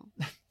fun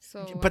though.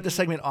 So But the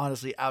segment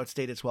honestly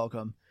outstayed its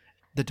welcome.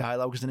 The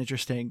dialogue was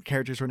interesting.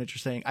 Characters were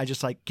interesting. I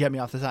just like, get me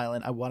off this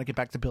island. I want to get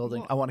back to building.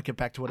 Well, I want to get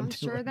back to what I'm I'm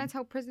doing. sure that's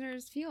how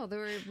prisoners feel. They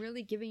were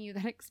really giving you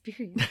that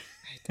experience.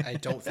 I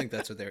don't think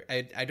that's what they're.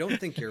 I don't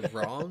think you're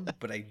wrong,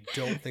 but I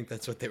don't think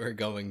that's what they were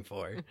going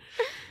for.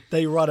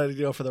 They wanted to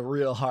go for the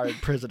real hard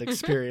prison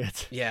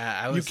experience.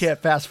 Yeah, You can't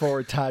fast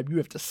forward time. You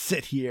have to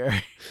sit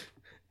here.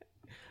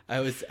 I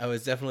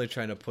was definitely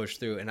trying to push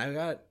through, and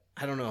I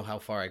don't know how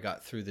far I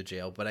got through the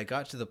jail, but I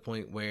got to the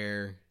point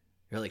where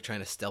you're like trying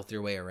to stealth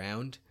your way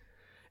around,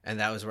 and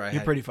that was where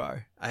You're pretty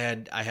far. I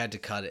had to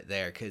cut it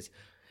there because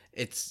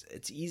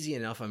it's easy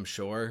enough, I'm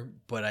sure,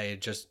 but I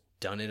had just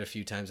done it a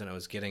few times, and I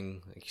was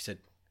getting, like you said,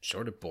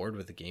 sort of bored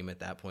with the game at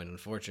that point,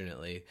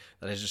 unfortunately,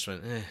 that I just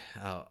went,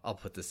 I'll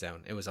put this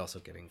down. It was also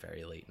getting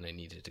very late, and I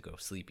needed to go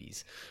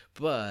sleepies,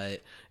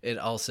 but it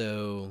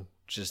also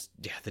just,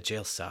 the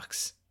jail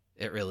sucks.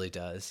 It really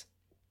does.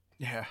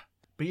 Yeah.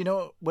 But you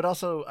know what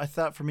also I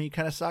thought for me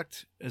kind of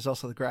sucked is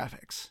also the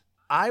graphics.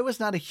 I was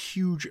not a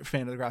huge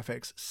fan of the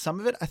graphics. Some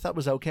of it I thought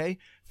was okay.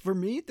 For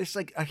me, there's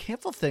like a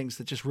handful of things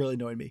that just really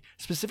annoyed me,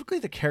 specifically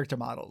the character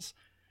models.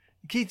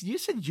 Keith, you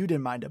said you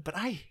didn't mind it, but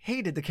I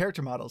hated the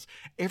character models.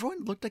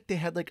 Everyone looked like they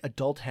had like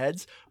adult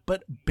heads,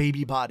 but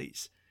baby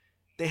bodies.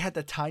 They had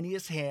the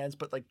tiniest hands,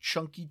 but like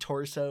chunky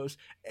torsos.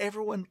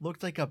 Everyone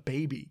looked like a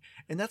baby.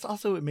 And that's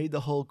also what made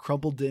the whole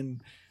crumpled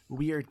in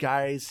weird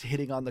guys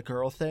hitting on the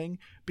girl thing,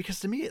 because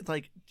to me it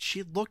like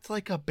she looked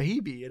like a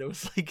baby and it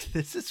was like,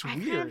 this is weird.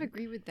 I kind of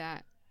agree with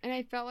that, and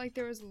I felt like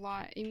there was a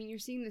lot. I mean, you're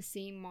seeing the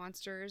same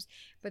monsters,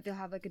 but they'll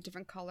have like a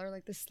different color.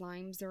 Like the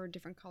slimes, there were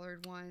different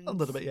colored ones. A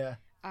little bit, yeah.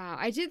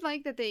 I did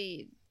like that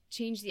they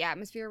changed the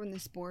atmosphere when the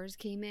spores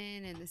came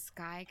in and the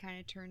sky kind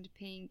of turned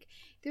pink.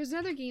 There was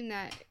another game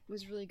that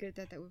was really good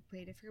that we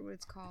played. I forget what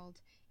it's called.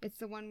 It's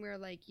the one where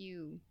like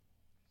you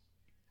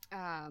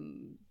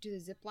do the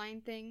zip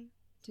line thing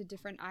to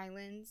different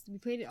islands. We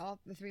played it all,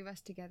 the three of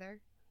us together.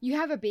 You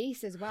have a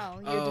base as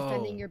well. You're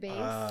defending your base.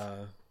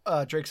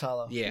 Drake's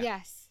Hollow. Yeah.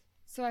 Yes.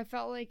 So I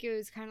felt like it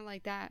was kind of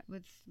like that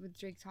with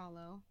Drake's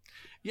Hollow.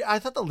 Yeah, I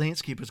thought the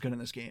landscape was good in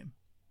this game.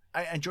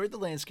 I enjoyed the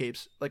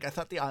landscapes. Like, I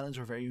thought the islands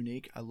were very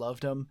unique. I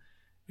loved them.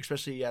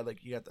 Especially, yeah,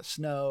 like you got the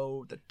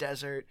snow, the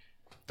desert.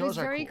 It was Those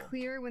are very cool.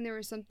 clear when there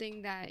was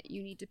something that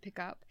you need to pick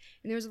up.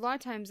 And there was a lot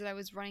of times that I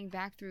was running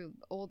back through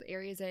old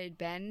areas I had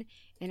been,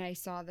 and I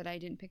saw that I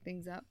didn't pick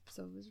things up.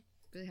 So it was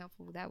really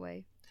helpful that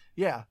way.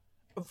 Yeah.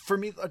 For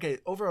me, okay,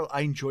 overall,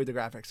 I enjoyed the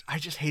graphics. I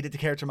just hated the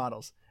character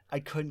models.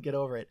 I couldn't get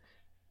over it.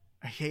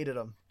 I hated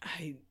them.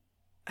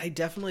 I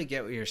definitely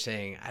get what you're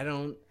saying. I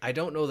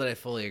don't know that I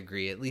fully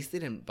agree. At least they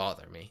didn't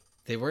bother me.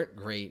 They weren't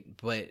great,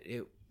 but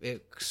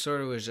it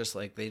sort of was just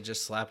like they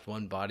just slapped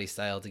one body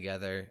style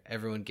together.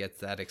 Everyone gets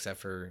that except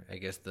for, I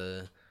guess,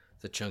 the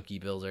chunky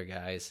builder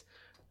guys.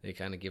 They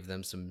kind of give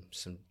them some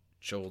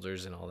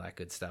shoulders and all that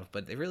good stuff,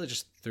 but they really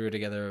just threw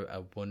together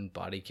a one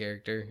body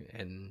character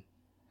and,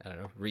 I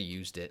don't know,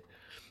 reused it.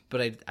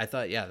 But I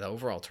thought, yeah, the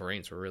overall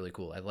terrains were really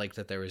cool. I liked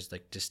that there was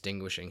like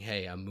distinguishing,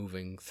 hey, I'm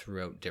moving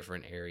throughout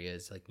different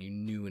areas. Like you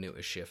knew when it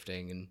was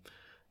shifting, and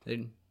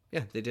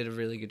they did a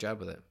really good job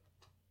with it.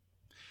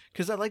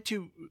 Because I like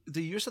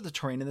the use of the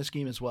terrain in this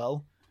game as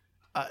well.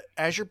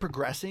 As you're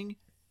progressing,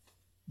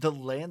 the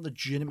land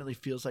legitimately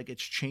feels like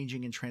it's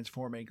changing and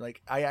transforming.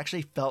 Like I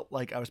actually felt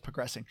like I was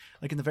progressing.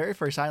 Like in the very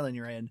first island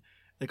you're in,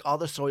 like all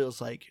the soil's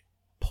like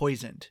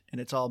poisoned and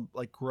it's all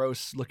like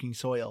gross looking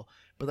soil.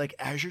 But like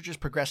as you're just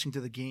progressing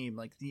through the game,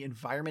 like the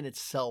environment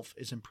itself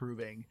is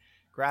improving.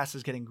 Grass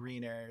is getting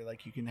greener.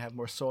 Like you can have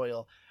more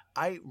soil.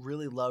 I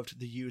really loved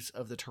the use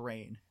of the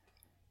terrain.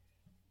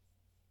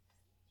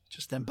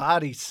 Just them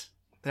bodies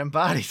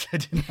I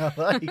did not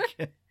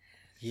like.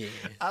 Yeah.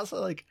 Also,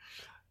 like,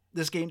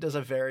 this game does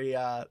a very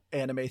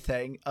anime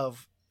thing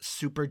of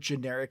super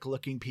generic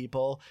looking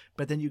people,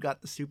 but then you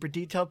got the super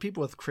detailed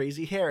people with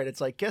crazy hair, and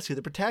it's like, guess who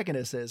the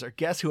protagonist is, or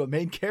guess who a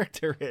main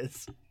character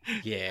is.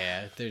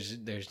 Yeah, there's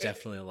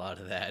definitely a lot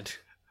of that.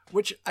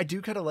 Which I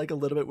do kind of like a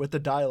little bit with the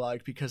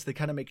dialogue, because they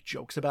kind of make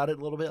jokes about it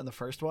a little bit in the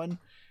first one,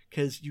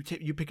 because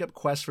you pick up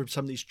quests from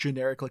some of these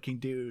generic looking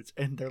dudes,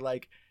 and they're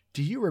like,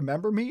 do you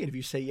remember me? And if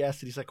you say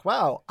yes, and he's like,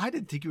 wow, I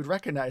didn't think you would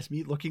recognize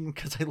me looking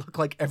because I look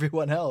like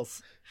everyone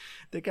else.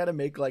 They kind of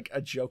make like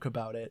a joke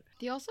about it.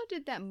 They also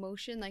did that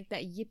motion, like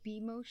that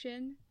yippee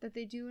motion that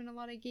they do in a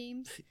lot of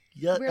games.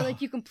 Yeah. Where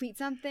like you complete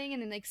something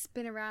and then like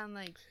spin around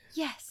like,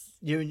 yes.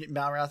 You and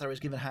Malroth are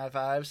always giving high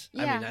fives.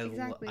 Yeah, I mean,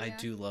 exactly. I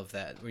do love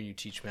that when you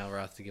teach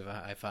Malroth to give a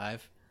high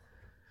five.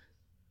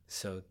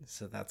 So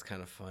that's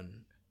kind of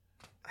fun.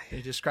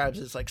 He describes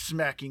it as like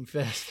smacking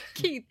fist.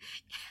 Keith,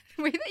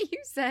 the way that you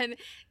said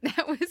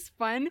that was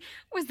fun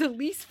was the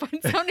least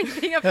fun sounding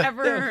thing I've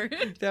ever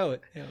heard. That was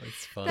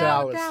fun.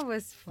 That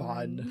was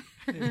fun.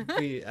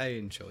 I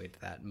enjoyed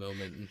that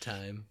moment in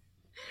time.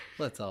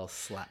 Let's all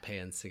slap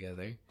hands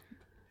together.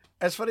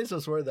 As funny as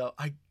those were, though,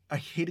 I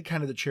hated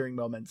kind of the cheering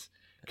moments,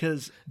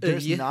 because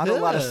there's not a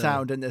lot of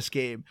sound in this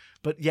game.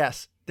 But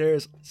yes,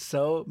 there's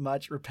so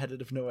much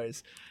repetitive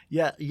noise.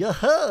 Yeah,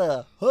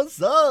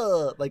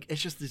 huzzah! Like,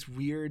 it's just this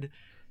weird...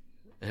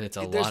 And it's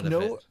a lot of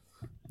it.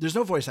 There's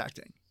no voice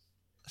acting.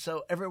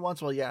 So every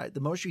once in a while, yeah, the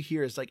most you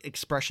hear is like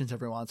expressions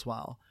every once in a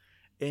while.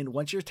 And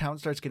once your town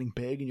starts getting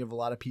big and you have a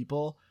lot of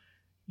people,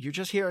 you're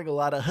just hearing a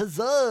lot of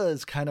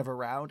huzzahs kind of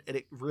around, and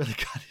it really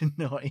got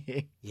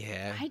annoying.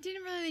 Yeah. I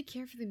didn't really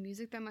care for the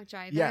music that much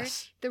either.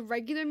 Yes. The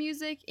regular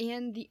music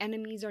and the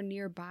enemies are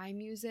nearby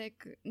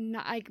music.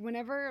 Not, like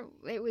whenever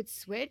it would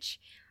switch,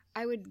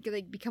 I would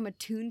like become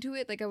attuned to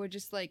it. Like I would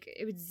just like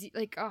it would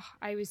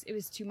it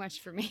was too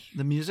much for me.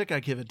 The music, I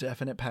give a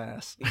definite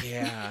pass.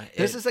 Yeah.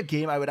 This is a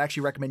game I would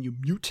actually recommend you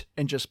mute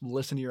and just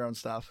listen to your own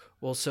stuff.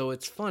 Well, so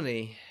it's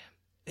funny,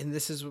 and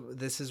this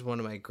is one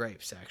of my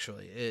gripes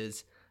actually,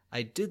 is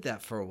I did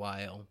that for a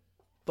while,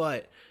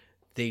 but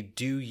they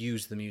do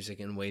use the music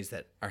in ways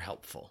that are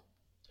helpful.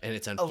 And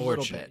it's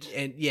unfortunate. bit.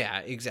 And yeah,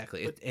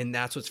 exactly. And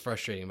that's what's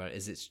frustrating about it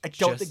is I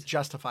don't think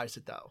justifies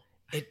it though.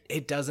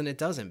 it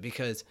doesn't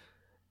because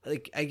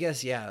like I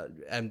guess yeah,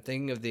 I'm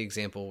thinking of the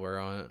example where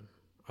on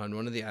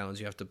one of the islands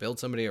you have to build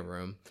somebody a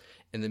room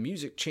and the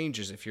music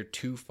changes if you're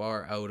too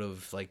far out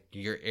of like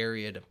your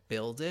area to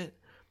build it.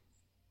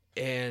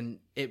 And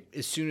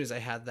as soon as I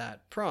had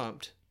that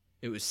prompt,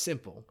 it was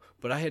simple,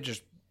 but I had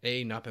just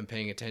A, not been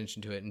paying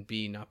attention to it, and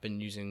B, not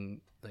been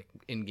using like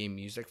in-game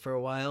music for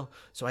a while,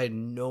 so I had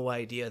no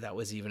idea that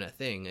was even a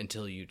thing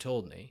until you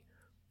told me.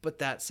 But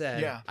that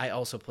said, Yeah. I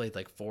also played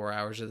like 4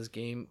 hours of this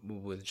game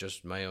with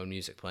just my own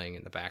music playing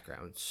in the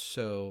background,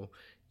 so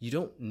you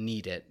don't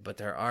need it, but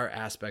there are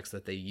aspects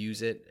that they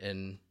use it,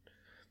 and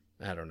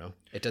I don't know.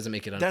 It doesn't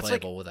make it That's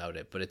unplayable without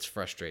it, but it's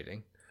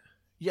frustrating.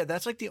 Yeah,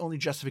 that's like the only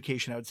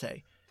justification I would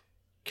say.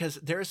 Because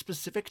there is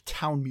specific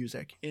town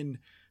music.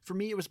 For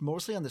me, it was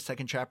mostly on the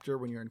second chapter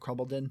when you're in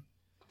Crumbledon.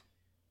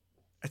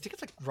 I think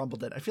it's like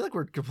Grumbledon. I feel like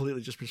we're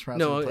completely just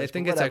mispronouncing No, the place, I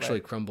think but it's whatever. actually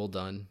Crumble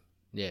Done.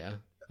 Yeah,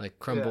 like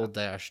Crumble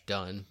dash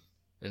Done.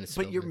 And it's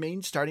But your spelled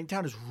main starting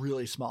town is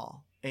really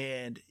small.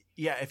 And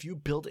yeah, if you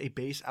build a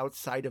base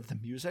outside of the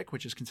music,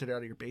 which is considered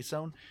out of your base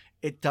zone,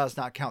 it does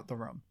not count the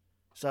room.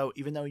 So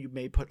even though you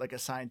may put like a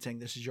sign saying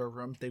this is your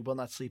room, they will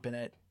not sleep in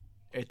it.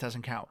 It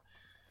doesn't count.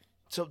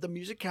 So the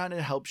music kind of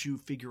helps you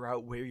figure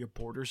out where your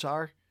borders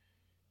are,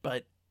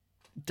 but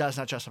does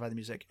not justify the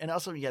music. And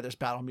also, yeah, there's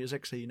battle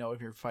music, so you know if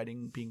you're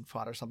being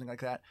fought or something like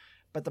that.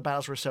 But the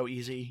battles were so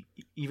easy.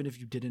 Even if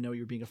you didn't know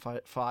you were being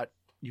fought,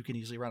 you can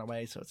easily run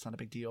away, so it's not a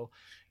big deal.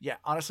 Yeah,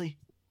 honestly,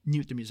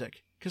 mute the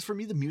music. Because for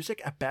me, the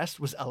music at best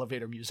was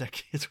elevator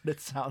music. Is what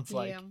it sounds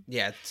like.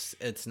 Yeah,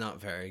 it's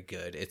not very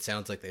good. It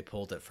sounds like they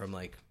pulled it from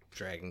like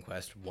Dragon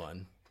Quest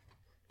 1.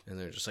 And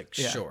they're just like,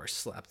 sure,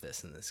 slap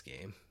this in this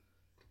game.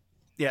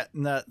 Yeah,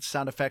 and the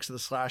sound effects of the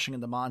slashing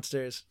and the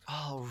monsters,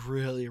 all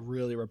really,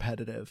 really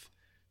repetitive.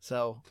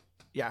 So,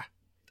 yeah,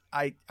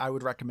 I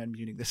would recommend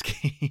muting this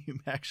game,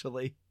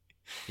 actually.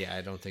 Yeah,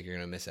 I don't think you're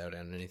going to miss out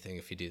on anything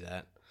if you do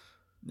that.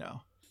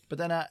 No. But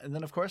then,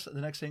 of course,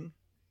 the next thing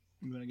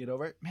you want to get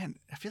over it. Man,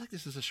 I feel like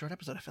this is a short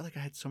episode. I feel like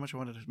I had so much I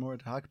wanted more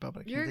to talk about,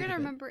 but I can't You're think gonna of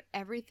it. remember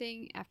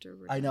everything after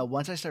we're I know. done.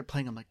 Once I start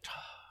playing, I'm like, oh,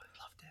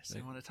 I love this.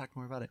 I want to talk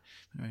more about it.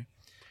 Anyway.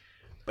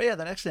 But yeah,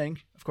 the next thing,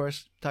 of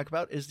course, talk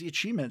about is the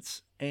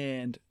achievements.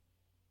 And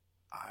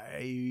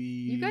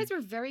You guys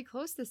were very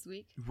close this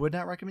week. would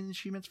not recommend the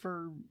achievements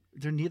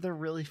they're neither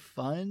really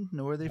fun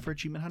nor are they for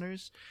achievement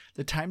hunters.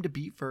 The time to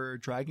beat for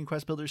Dragon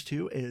Quest Builders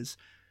 2 is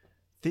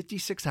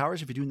 56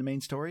 hours if you're doing the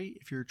main story.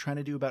 If you're trying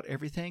to do about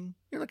everything,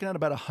 you're looking at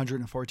about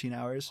 114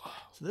 hours.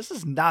 So this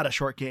is not a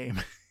short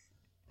game.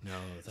 No,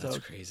 that's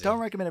So crazy. don't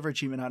recommend it for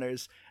achievement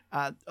hunters.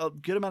 A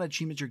good amount of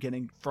achievements you're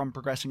getting from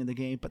progressing in the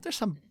game, but there's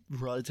some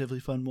relatively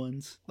fun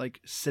ones, like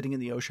sitting in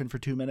the ocean for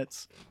 2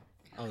 minutes.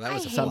 Oh, that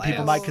was I a hate Some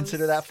people blast. might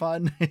consider that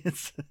fun.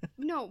 It's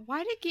No,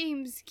 why do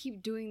games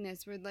keep doing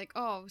this? Where like,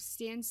 oh,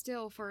 stand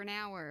still for an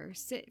hour,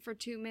 sit for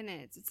 2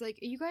 minutes. It's like,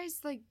 are you guys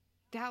like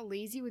that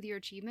lazy with your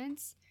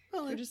achievements?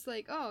 You're just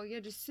like, oh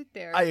yeah, just sit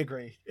there. I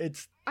agree.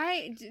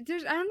 I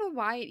don't know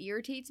why it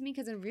irritates me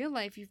because in real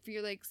life, if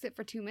you're like sit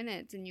for 2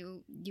 minutes and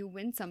you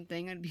win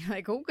something, I'd be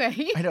like,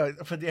 okay. I know,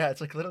 but yeah, it's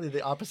like literally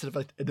the opposite of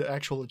like an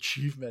actual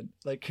achievement.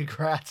 Like,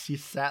 congrats, you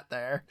sat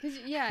there. 'Cause,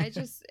 yeah,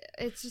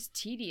 it's just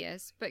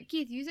tedious. But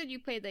Keith, you said you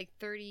played like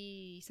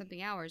 30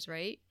 something hours,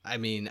 right? I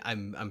mean,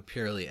 I'm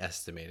purely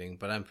estimating,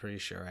 but I'm pretty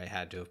sure I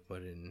had to have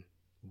put in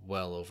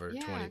well over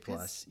Yeah, 20 'cause-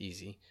 plus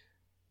easy.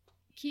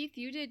 Keith,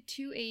 you did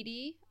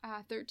 280,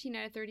 13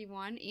 out of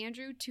 31.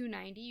 Andrew,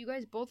 290. You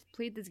guys both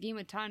played this game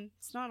a ton.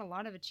 It's not a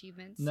lot of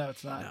achievements. No,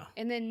 it's not. No.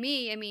 And then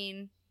me, I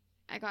mean,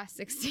 I got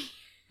 60.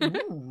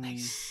 Ooh.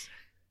 Nice.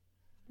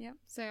 Yep.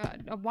 So I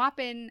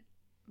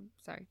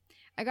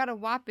got a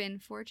whopping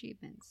 4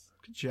 achievements.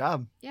 Good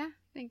job. Yeah,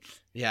 thanks.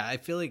 Yeah, I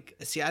feel like,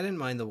 see, I didn't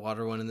mind the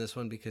water one in this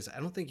one because I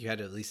don't think you had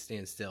to at least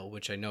stand still,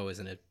 which I know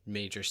isn't a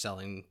major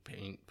selling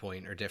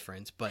point or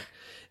difference, but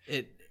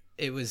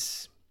it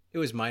was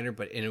minor,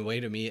 but in a way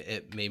to me,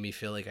 it made me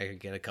feel like I could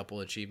get a couple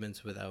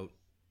achievements without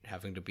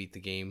having to beat the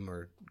game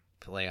or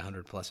play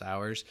 100 plus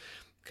hours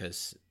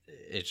because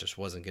it just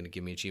wasn't going to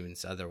give me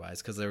achievements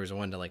otherwise, because there was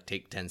one to like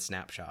take 10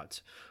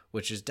 snapshots,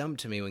 which is dumb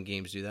to me when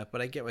games do that,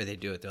 but I get why they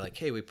do it. They're like,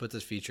 hey, we put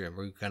this feature in,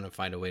 we're going to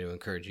find a way to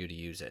encourage you to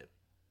use it.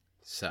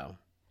 So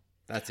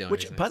that's the only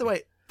Which, reason I by the say.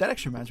 way, that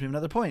actually reminds me of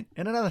another point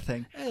and another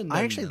thing. And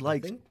I actually another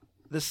liked thing.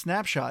 the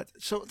snapshot.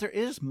 So there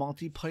is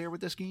multiplayer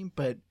with this game,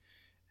 but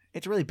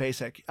it's really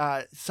basic.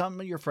 Some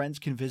of your friends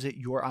can visit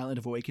your Island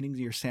of Awakening,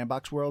 your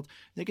sandbox world.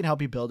 They can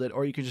help you build it,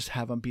 or you can just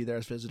have them be there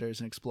as visitors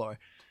and explore.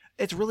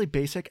 It's really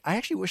basic. I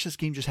actually wish this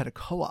game just had a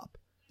co-op.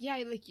 Yeah,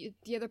 like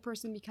the other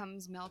person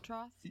becomes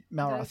Meltroth.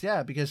 Malroth,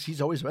 yeah, because he's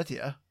always with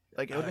you.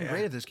 Like, it would have been yeah.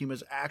 great if this game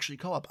was actually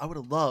co-op. I would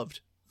have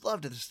loved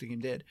if this game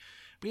did.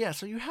 But yeah,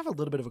 so you have a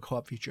little bit of a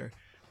co-op feature.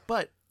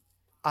 But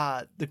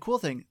the cool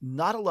thing,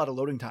 not a lot of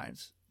loading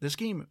times. This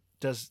game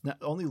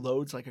only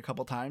loads like a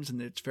couple times,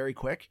 and it's very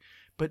quick.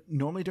 But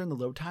normally during the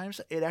load times,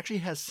 it actually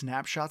has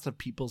snapshots of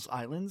people's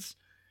islands.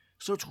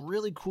 So it's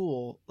really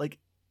cool. Like,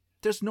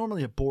 there's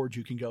normally a board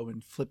you can go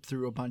and flip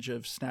through a bunch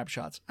of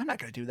snapshots. I'm not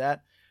going to do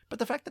that. But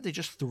the fact that they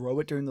just throw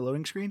it during the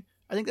loading screen,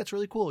 I think that's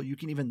really cool. You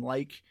can even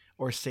like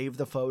or save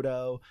the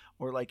photo,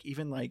 or like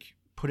even like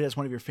put it as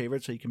one of your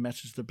favorites so you can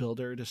message the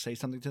builder to say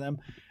something to them.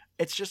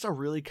 It's just a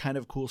really kind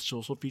of cool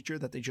social feature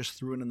that they just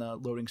threw in the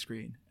loading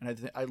screen.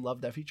 And I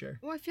love that feature.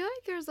 Well, I feel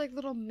like there's like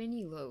little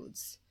mini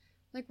loads.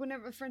 Like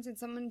whenever, for instance,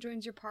 someone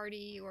joins your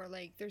party, or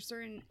like there's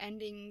certain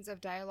endings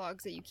of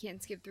dialogues that you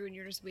can't skip through and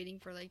you're just waiting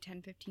for like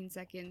 10, 15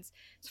 seconds.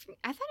 So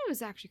I thought it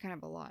was actually kind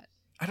of a lot.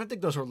 I don't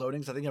think those were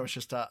loadings. I think that was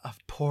just a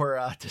poor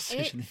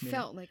decision. It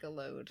felt like a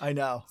load. I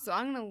know. So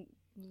I'm going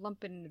to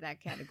lump it into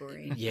that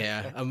category.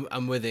 Yeah,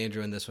 I'm with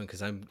Andrew in this one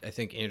because I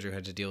think Andrew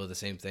had to deal with the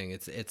same thing.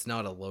 It's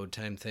not a load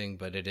time thing,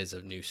 but it is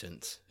a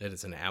nuisance. It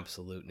is an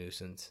absolute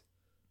nuisance.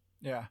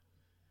 Yeah.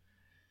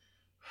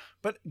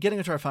 But getting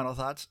into our final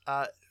thoughts,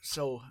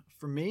 so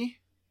for me,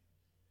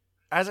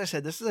 as I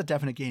said, this is a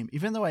definite game.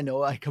 Even though I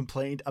know I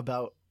complained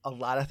about a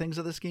lot of things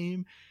of this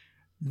game,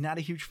 not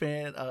a huge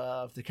fan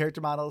of the character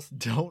models,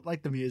 don't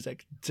like the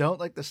music, don't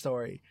like the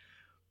story.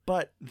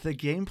 But the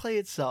gameplay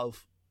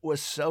itself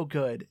was so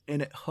good,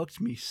 and it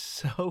hooked me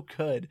so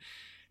good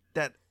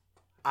that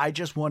I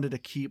just wanted to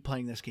keep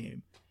playing this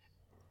game.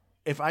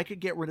 If I could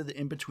get rid of the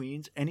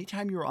in-betweens,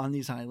 anytime you were on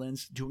these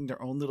islands, doing their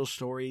own little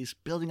stories,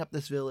 building up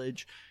this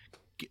village,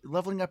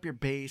 leveling up your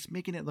base,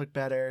 making it look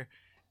better,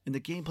 and the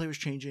gameplay was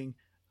changing,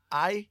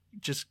 I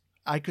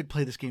could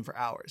play this game for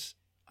hours.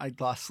 I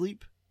lost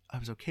sleep. I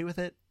was okay with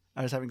it.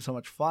 I was having so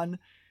much fun.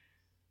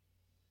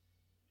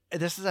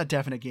 This is a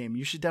definite game.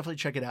 You should definitely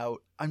check it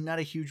out. I'm not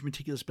a huge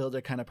meticulous builder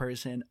kind of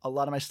person. A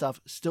lot of my stuff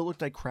still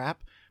looked like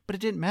crap, but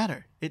it didn't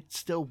matter. It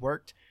still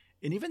worked.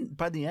 And even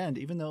by the end,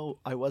 even though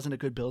I wasn't a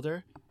good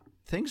builder,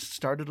 things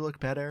started to look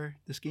better.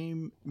 This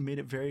game made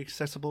it very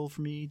accessible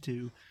for me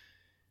to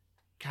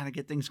kind of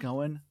get things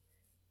going.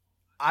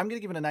 I'm going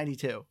to give it a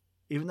 92.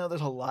 Even though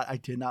there's a lot I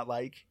did not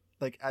like.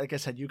 Like I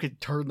said, you could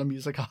turn the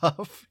music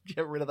off,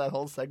 get rid of that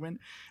whole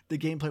segment. The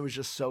gameplay was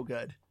just so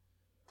good.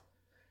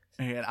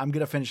 And I'm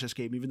going to finish this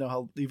game, even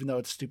though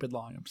it's stupid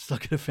long. I'm still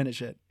going to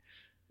finish it.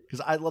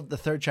 Because I love the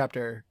third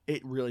chapter.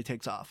 It really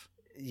takes off.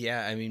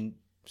 Yeah, I mean,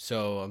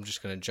 so I'm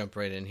just going to jump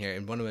right in here.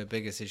 And one of my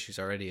biggest issues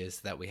already is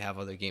that we have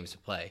other games to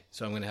play.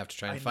 So I'm going to have to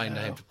try and find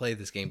time to play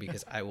this game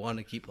because I want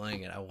to keep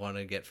playing it. I want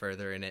to get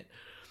further in it.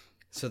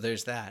 So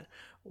there's that.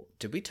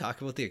 Did we talk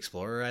about the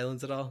Explorer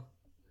Islands at all?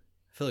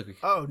 I feel like we...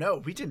 Oh, no,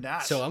 we did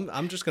not. So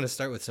I'm just going to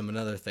start with some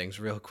other things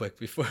real quick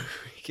before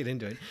we get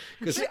into it.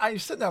 Because I'm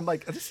sitting there, I'm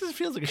like, this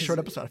feels like a short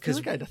episode. I feel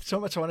like I have so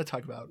much I want to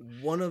talk about.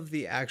 One of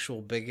the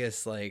actual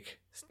biggest, like,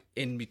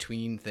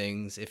 in-between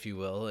things, if you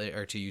will,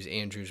 or to use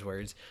Andrew's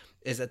words,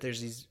 is that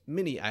there's these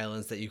mini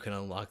islands that you can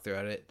unlock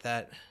throughout it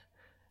that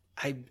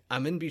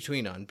I'm in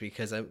between on,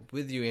 because I'm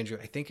with you, Andrew.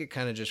 I think it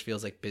kind of just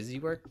feels like busy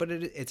work, but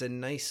it's a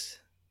nice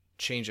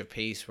change of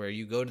pace where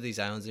you go to these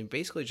islands and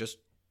basically just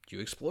you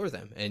explore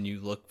them and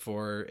you look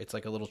for, it's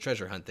like a little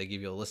treasure hunt. They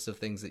give you a list of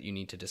things that you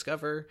need to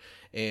discover,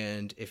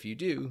 and if you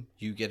do,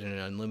 you get an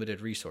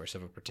unlimited resource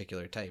of a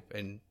particular type.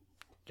 And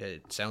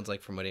it sounds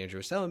like from what Andrew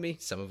was telling me,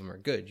 some of them are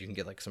good. You can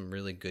get like some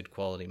really good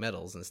quality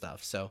metals and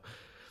stuff. So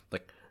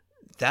like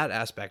that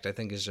aspect I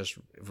think is just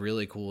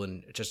really cool,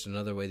 and just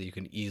another way that you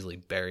can easily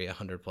bury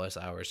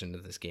 100+ hours into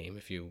this game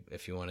if you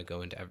want to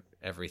go into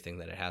everything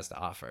that it has to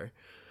offer.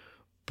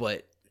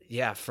 But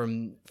yeah,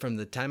 from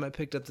the time I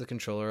picked up the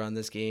controller on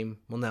this game,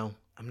 well, no,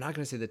 I'm not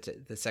going to say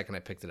that the second I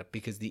picked it up,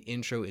 because the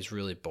intro is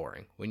really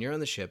boring. When you're on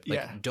the ship,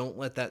 like, don't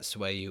let that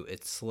sway you.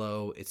 It's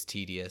slow, it's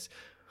tedious,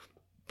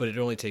 but it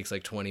only takes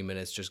like 20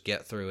 minutes. Just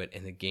get through it,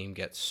 and the game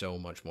gets so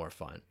much more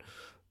fun.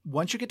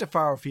 Once you get to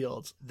Faro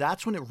Fields,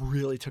 that's when it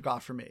really took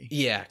off for me.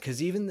 Yeah,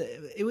 because even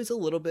it was a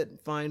little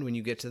bit fine when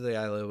you get to the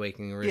Isle of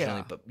Awakening originally,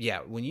 Yeah. but yeah,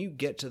 when you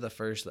get to the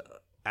first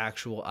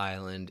actual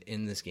island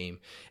in this game,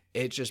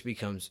 it just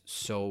becomes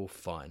so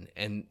fun,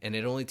 and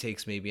it only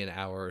takes maybe an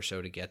hour or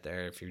so to get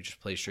there if you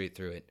just play straight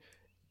through it.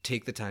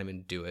 Take the time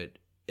and do it,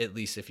 at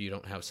least if you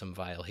don't have some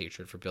vile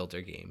hatred for builder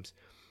games.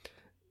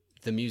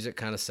 The music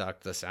kind of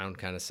sucked, the sound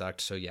kind of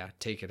sucked, so yeah,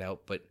 take it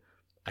out, but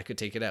I could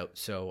take it out,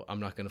 so I'm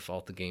not going to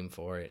fault the game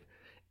for it.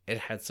 It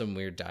had some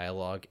weird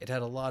dialogue. It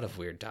had a lot of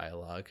weird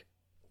dialogue.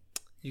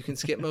 You can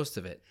skip most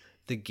of it.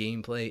 The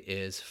gameplay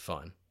is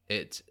fun.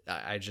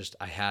 I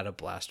had a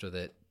blast with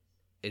it.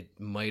 it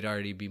might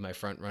already be my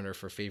front runner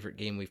for favorite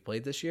game we've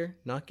played this year.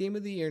 Not game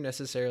of the year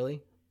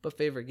necessarily, but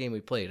favorite game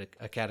we played,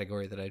 a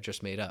category that I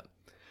just made up.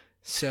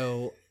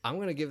 So I'm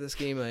going to give this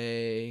game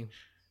a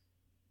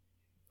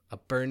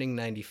burning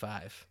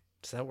 95.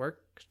 Does that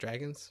work?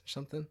 Dragons or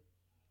something?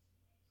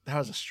 That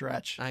was a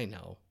stretch. I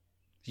know.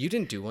 You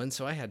didn't do one,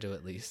 so I had to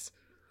at least.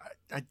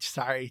 I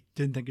sorry,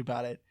 didn't think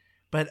about it.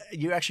 But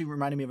you actually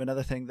reminded me of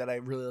another thing that I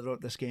really love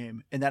about this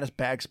game, and that is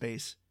bag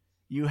space.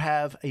 You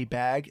have a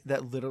bag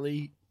that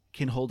literally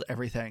can hold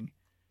everything.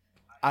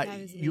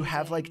 You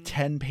have like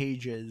 10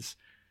 pages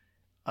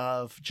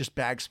of just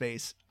bag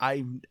space.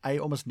 I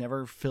almost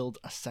never filled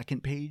a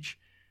second page.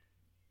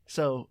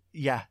 So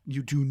yeah,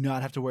 you do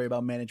not have to worry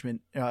about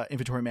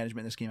inventory management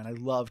in this game, and I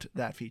loved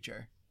that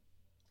feature.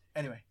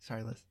 Anyway,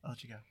 sorry, Liz, I'll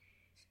let you go.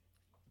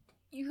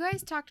 You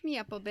guys talked me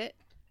up a bit.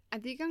 I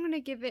think I'm going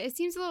to give it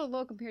seems a little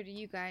low compared to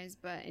you guys,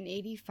 but an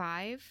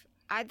 85.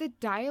 The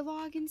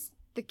dialogue and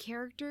the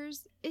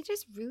characters, it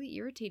just really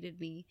irritated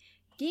me.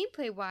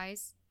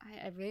 Gameplay-wise,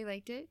 I really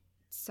liked it.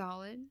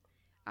 Solid.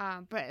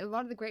 But a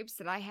lot of the gripes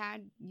that I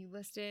had, you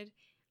listed,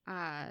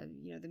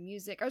 the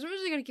music. I was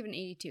originally going to give it an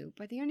 82,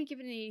 but I think I'm going to give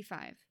it an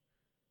 85.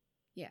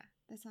 Yeah,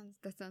 that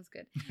sounds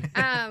good.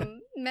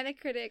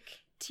 Metacritic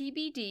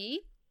TBD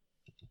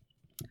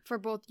for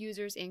both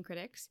users and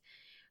critics.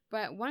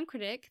 But one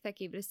critic that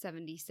gave it a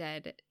 70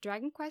 said,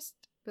 Dragon Quest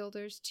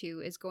Builders 2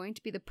 is going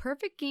to be the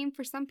perfect game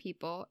for some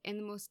people and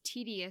the most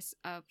tedious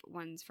of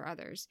ones for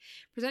others.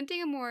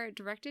 Presenting a more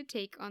directed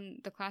take on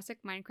the classic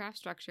Minecraft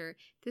structure,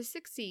 this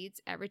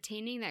succeeds at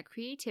retaining that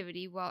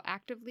creativity while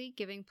actively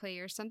giving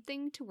players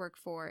something to work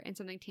for and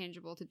something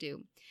tangible to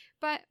do.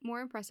 But more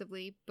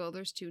impressively,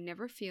 Builders 2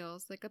 never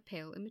feels like a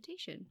pale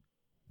imitation.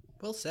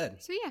 Well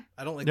said. So yeah.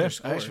 I don't like their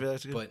score, actually,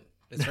 that's good. but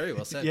it's very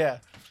well said. Yeah.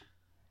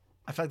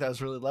 I felt like that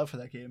was really love for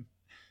that game.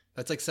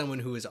 That's like someone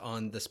who is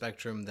on the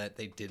spectrum that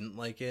they didn't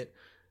like it,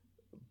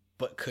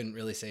 but couldn't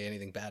really say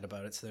anything bad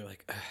about it. So they're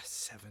like,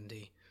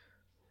 70.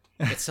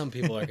 But some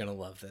people are going to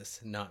love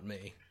this, not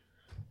me.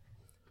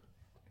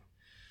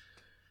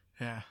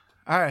 Yeah.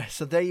 All right.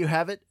 So there you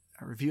have it.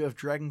 A review of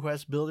Dragon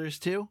Quest Builders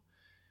 2.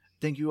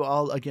 Thank you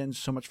all again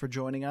so much for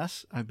joining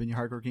us. I've been your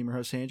hardcore gamer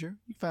host, Andrew.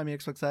 You can find me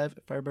Xbox Live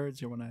at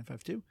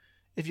Firebird01952.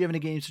 If you have any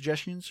game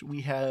suggestions,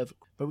 we got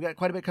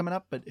quite a bit coming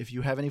up, but if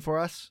you have any for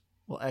us,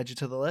 we'll add you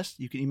to the list.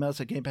 You can email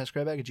us at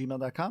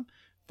gamepassgrabbag@gmail.com.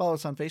 Follow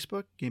us on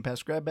Facebook, Game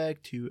Pass Grab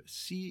Bag, to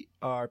see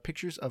our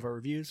pictures of our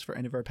reviews for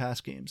any of our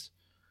past games.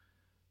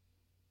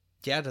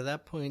 Yeah, to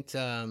that point,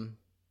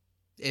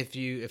 if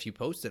you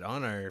post it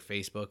on our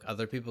Facebook,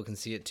 other people can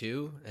see it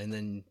too, and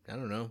then, I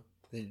don't know,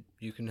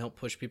 you can help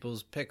push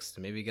people's picks to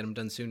maybe get them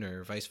done sooner,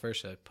 or vice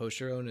versa. Post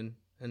your own,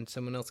 and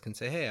someone else can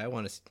say, hey, I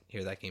want to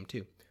hear that game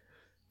too.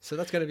 So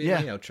that's going to be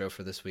my outro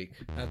for this week.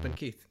 I've been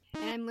Keith.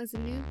 And I'm Liz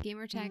and Noob,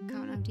 gamertag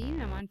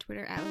Count19. I'm on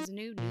Twitter at Liz and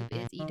Noob.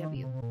 Noob is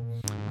EW.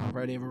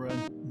 Alrighty,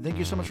 everyone. Thank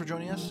you so much for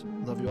joining us.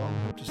 Love you all.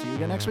 Hope to see you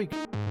again next week.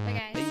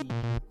 Bye, guys.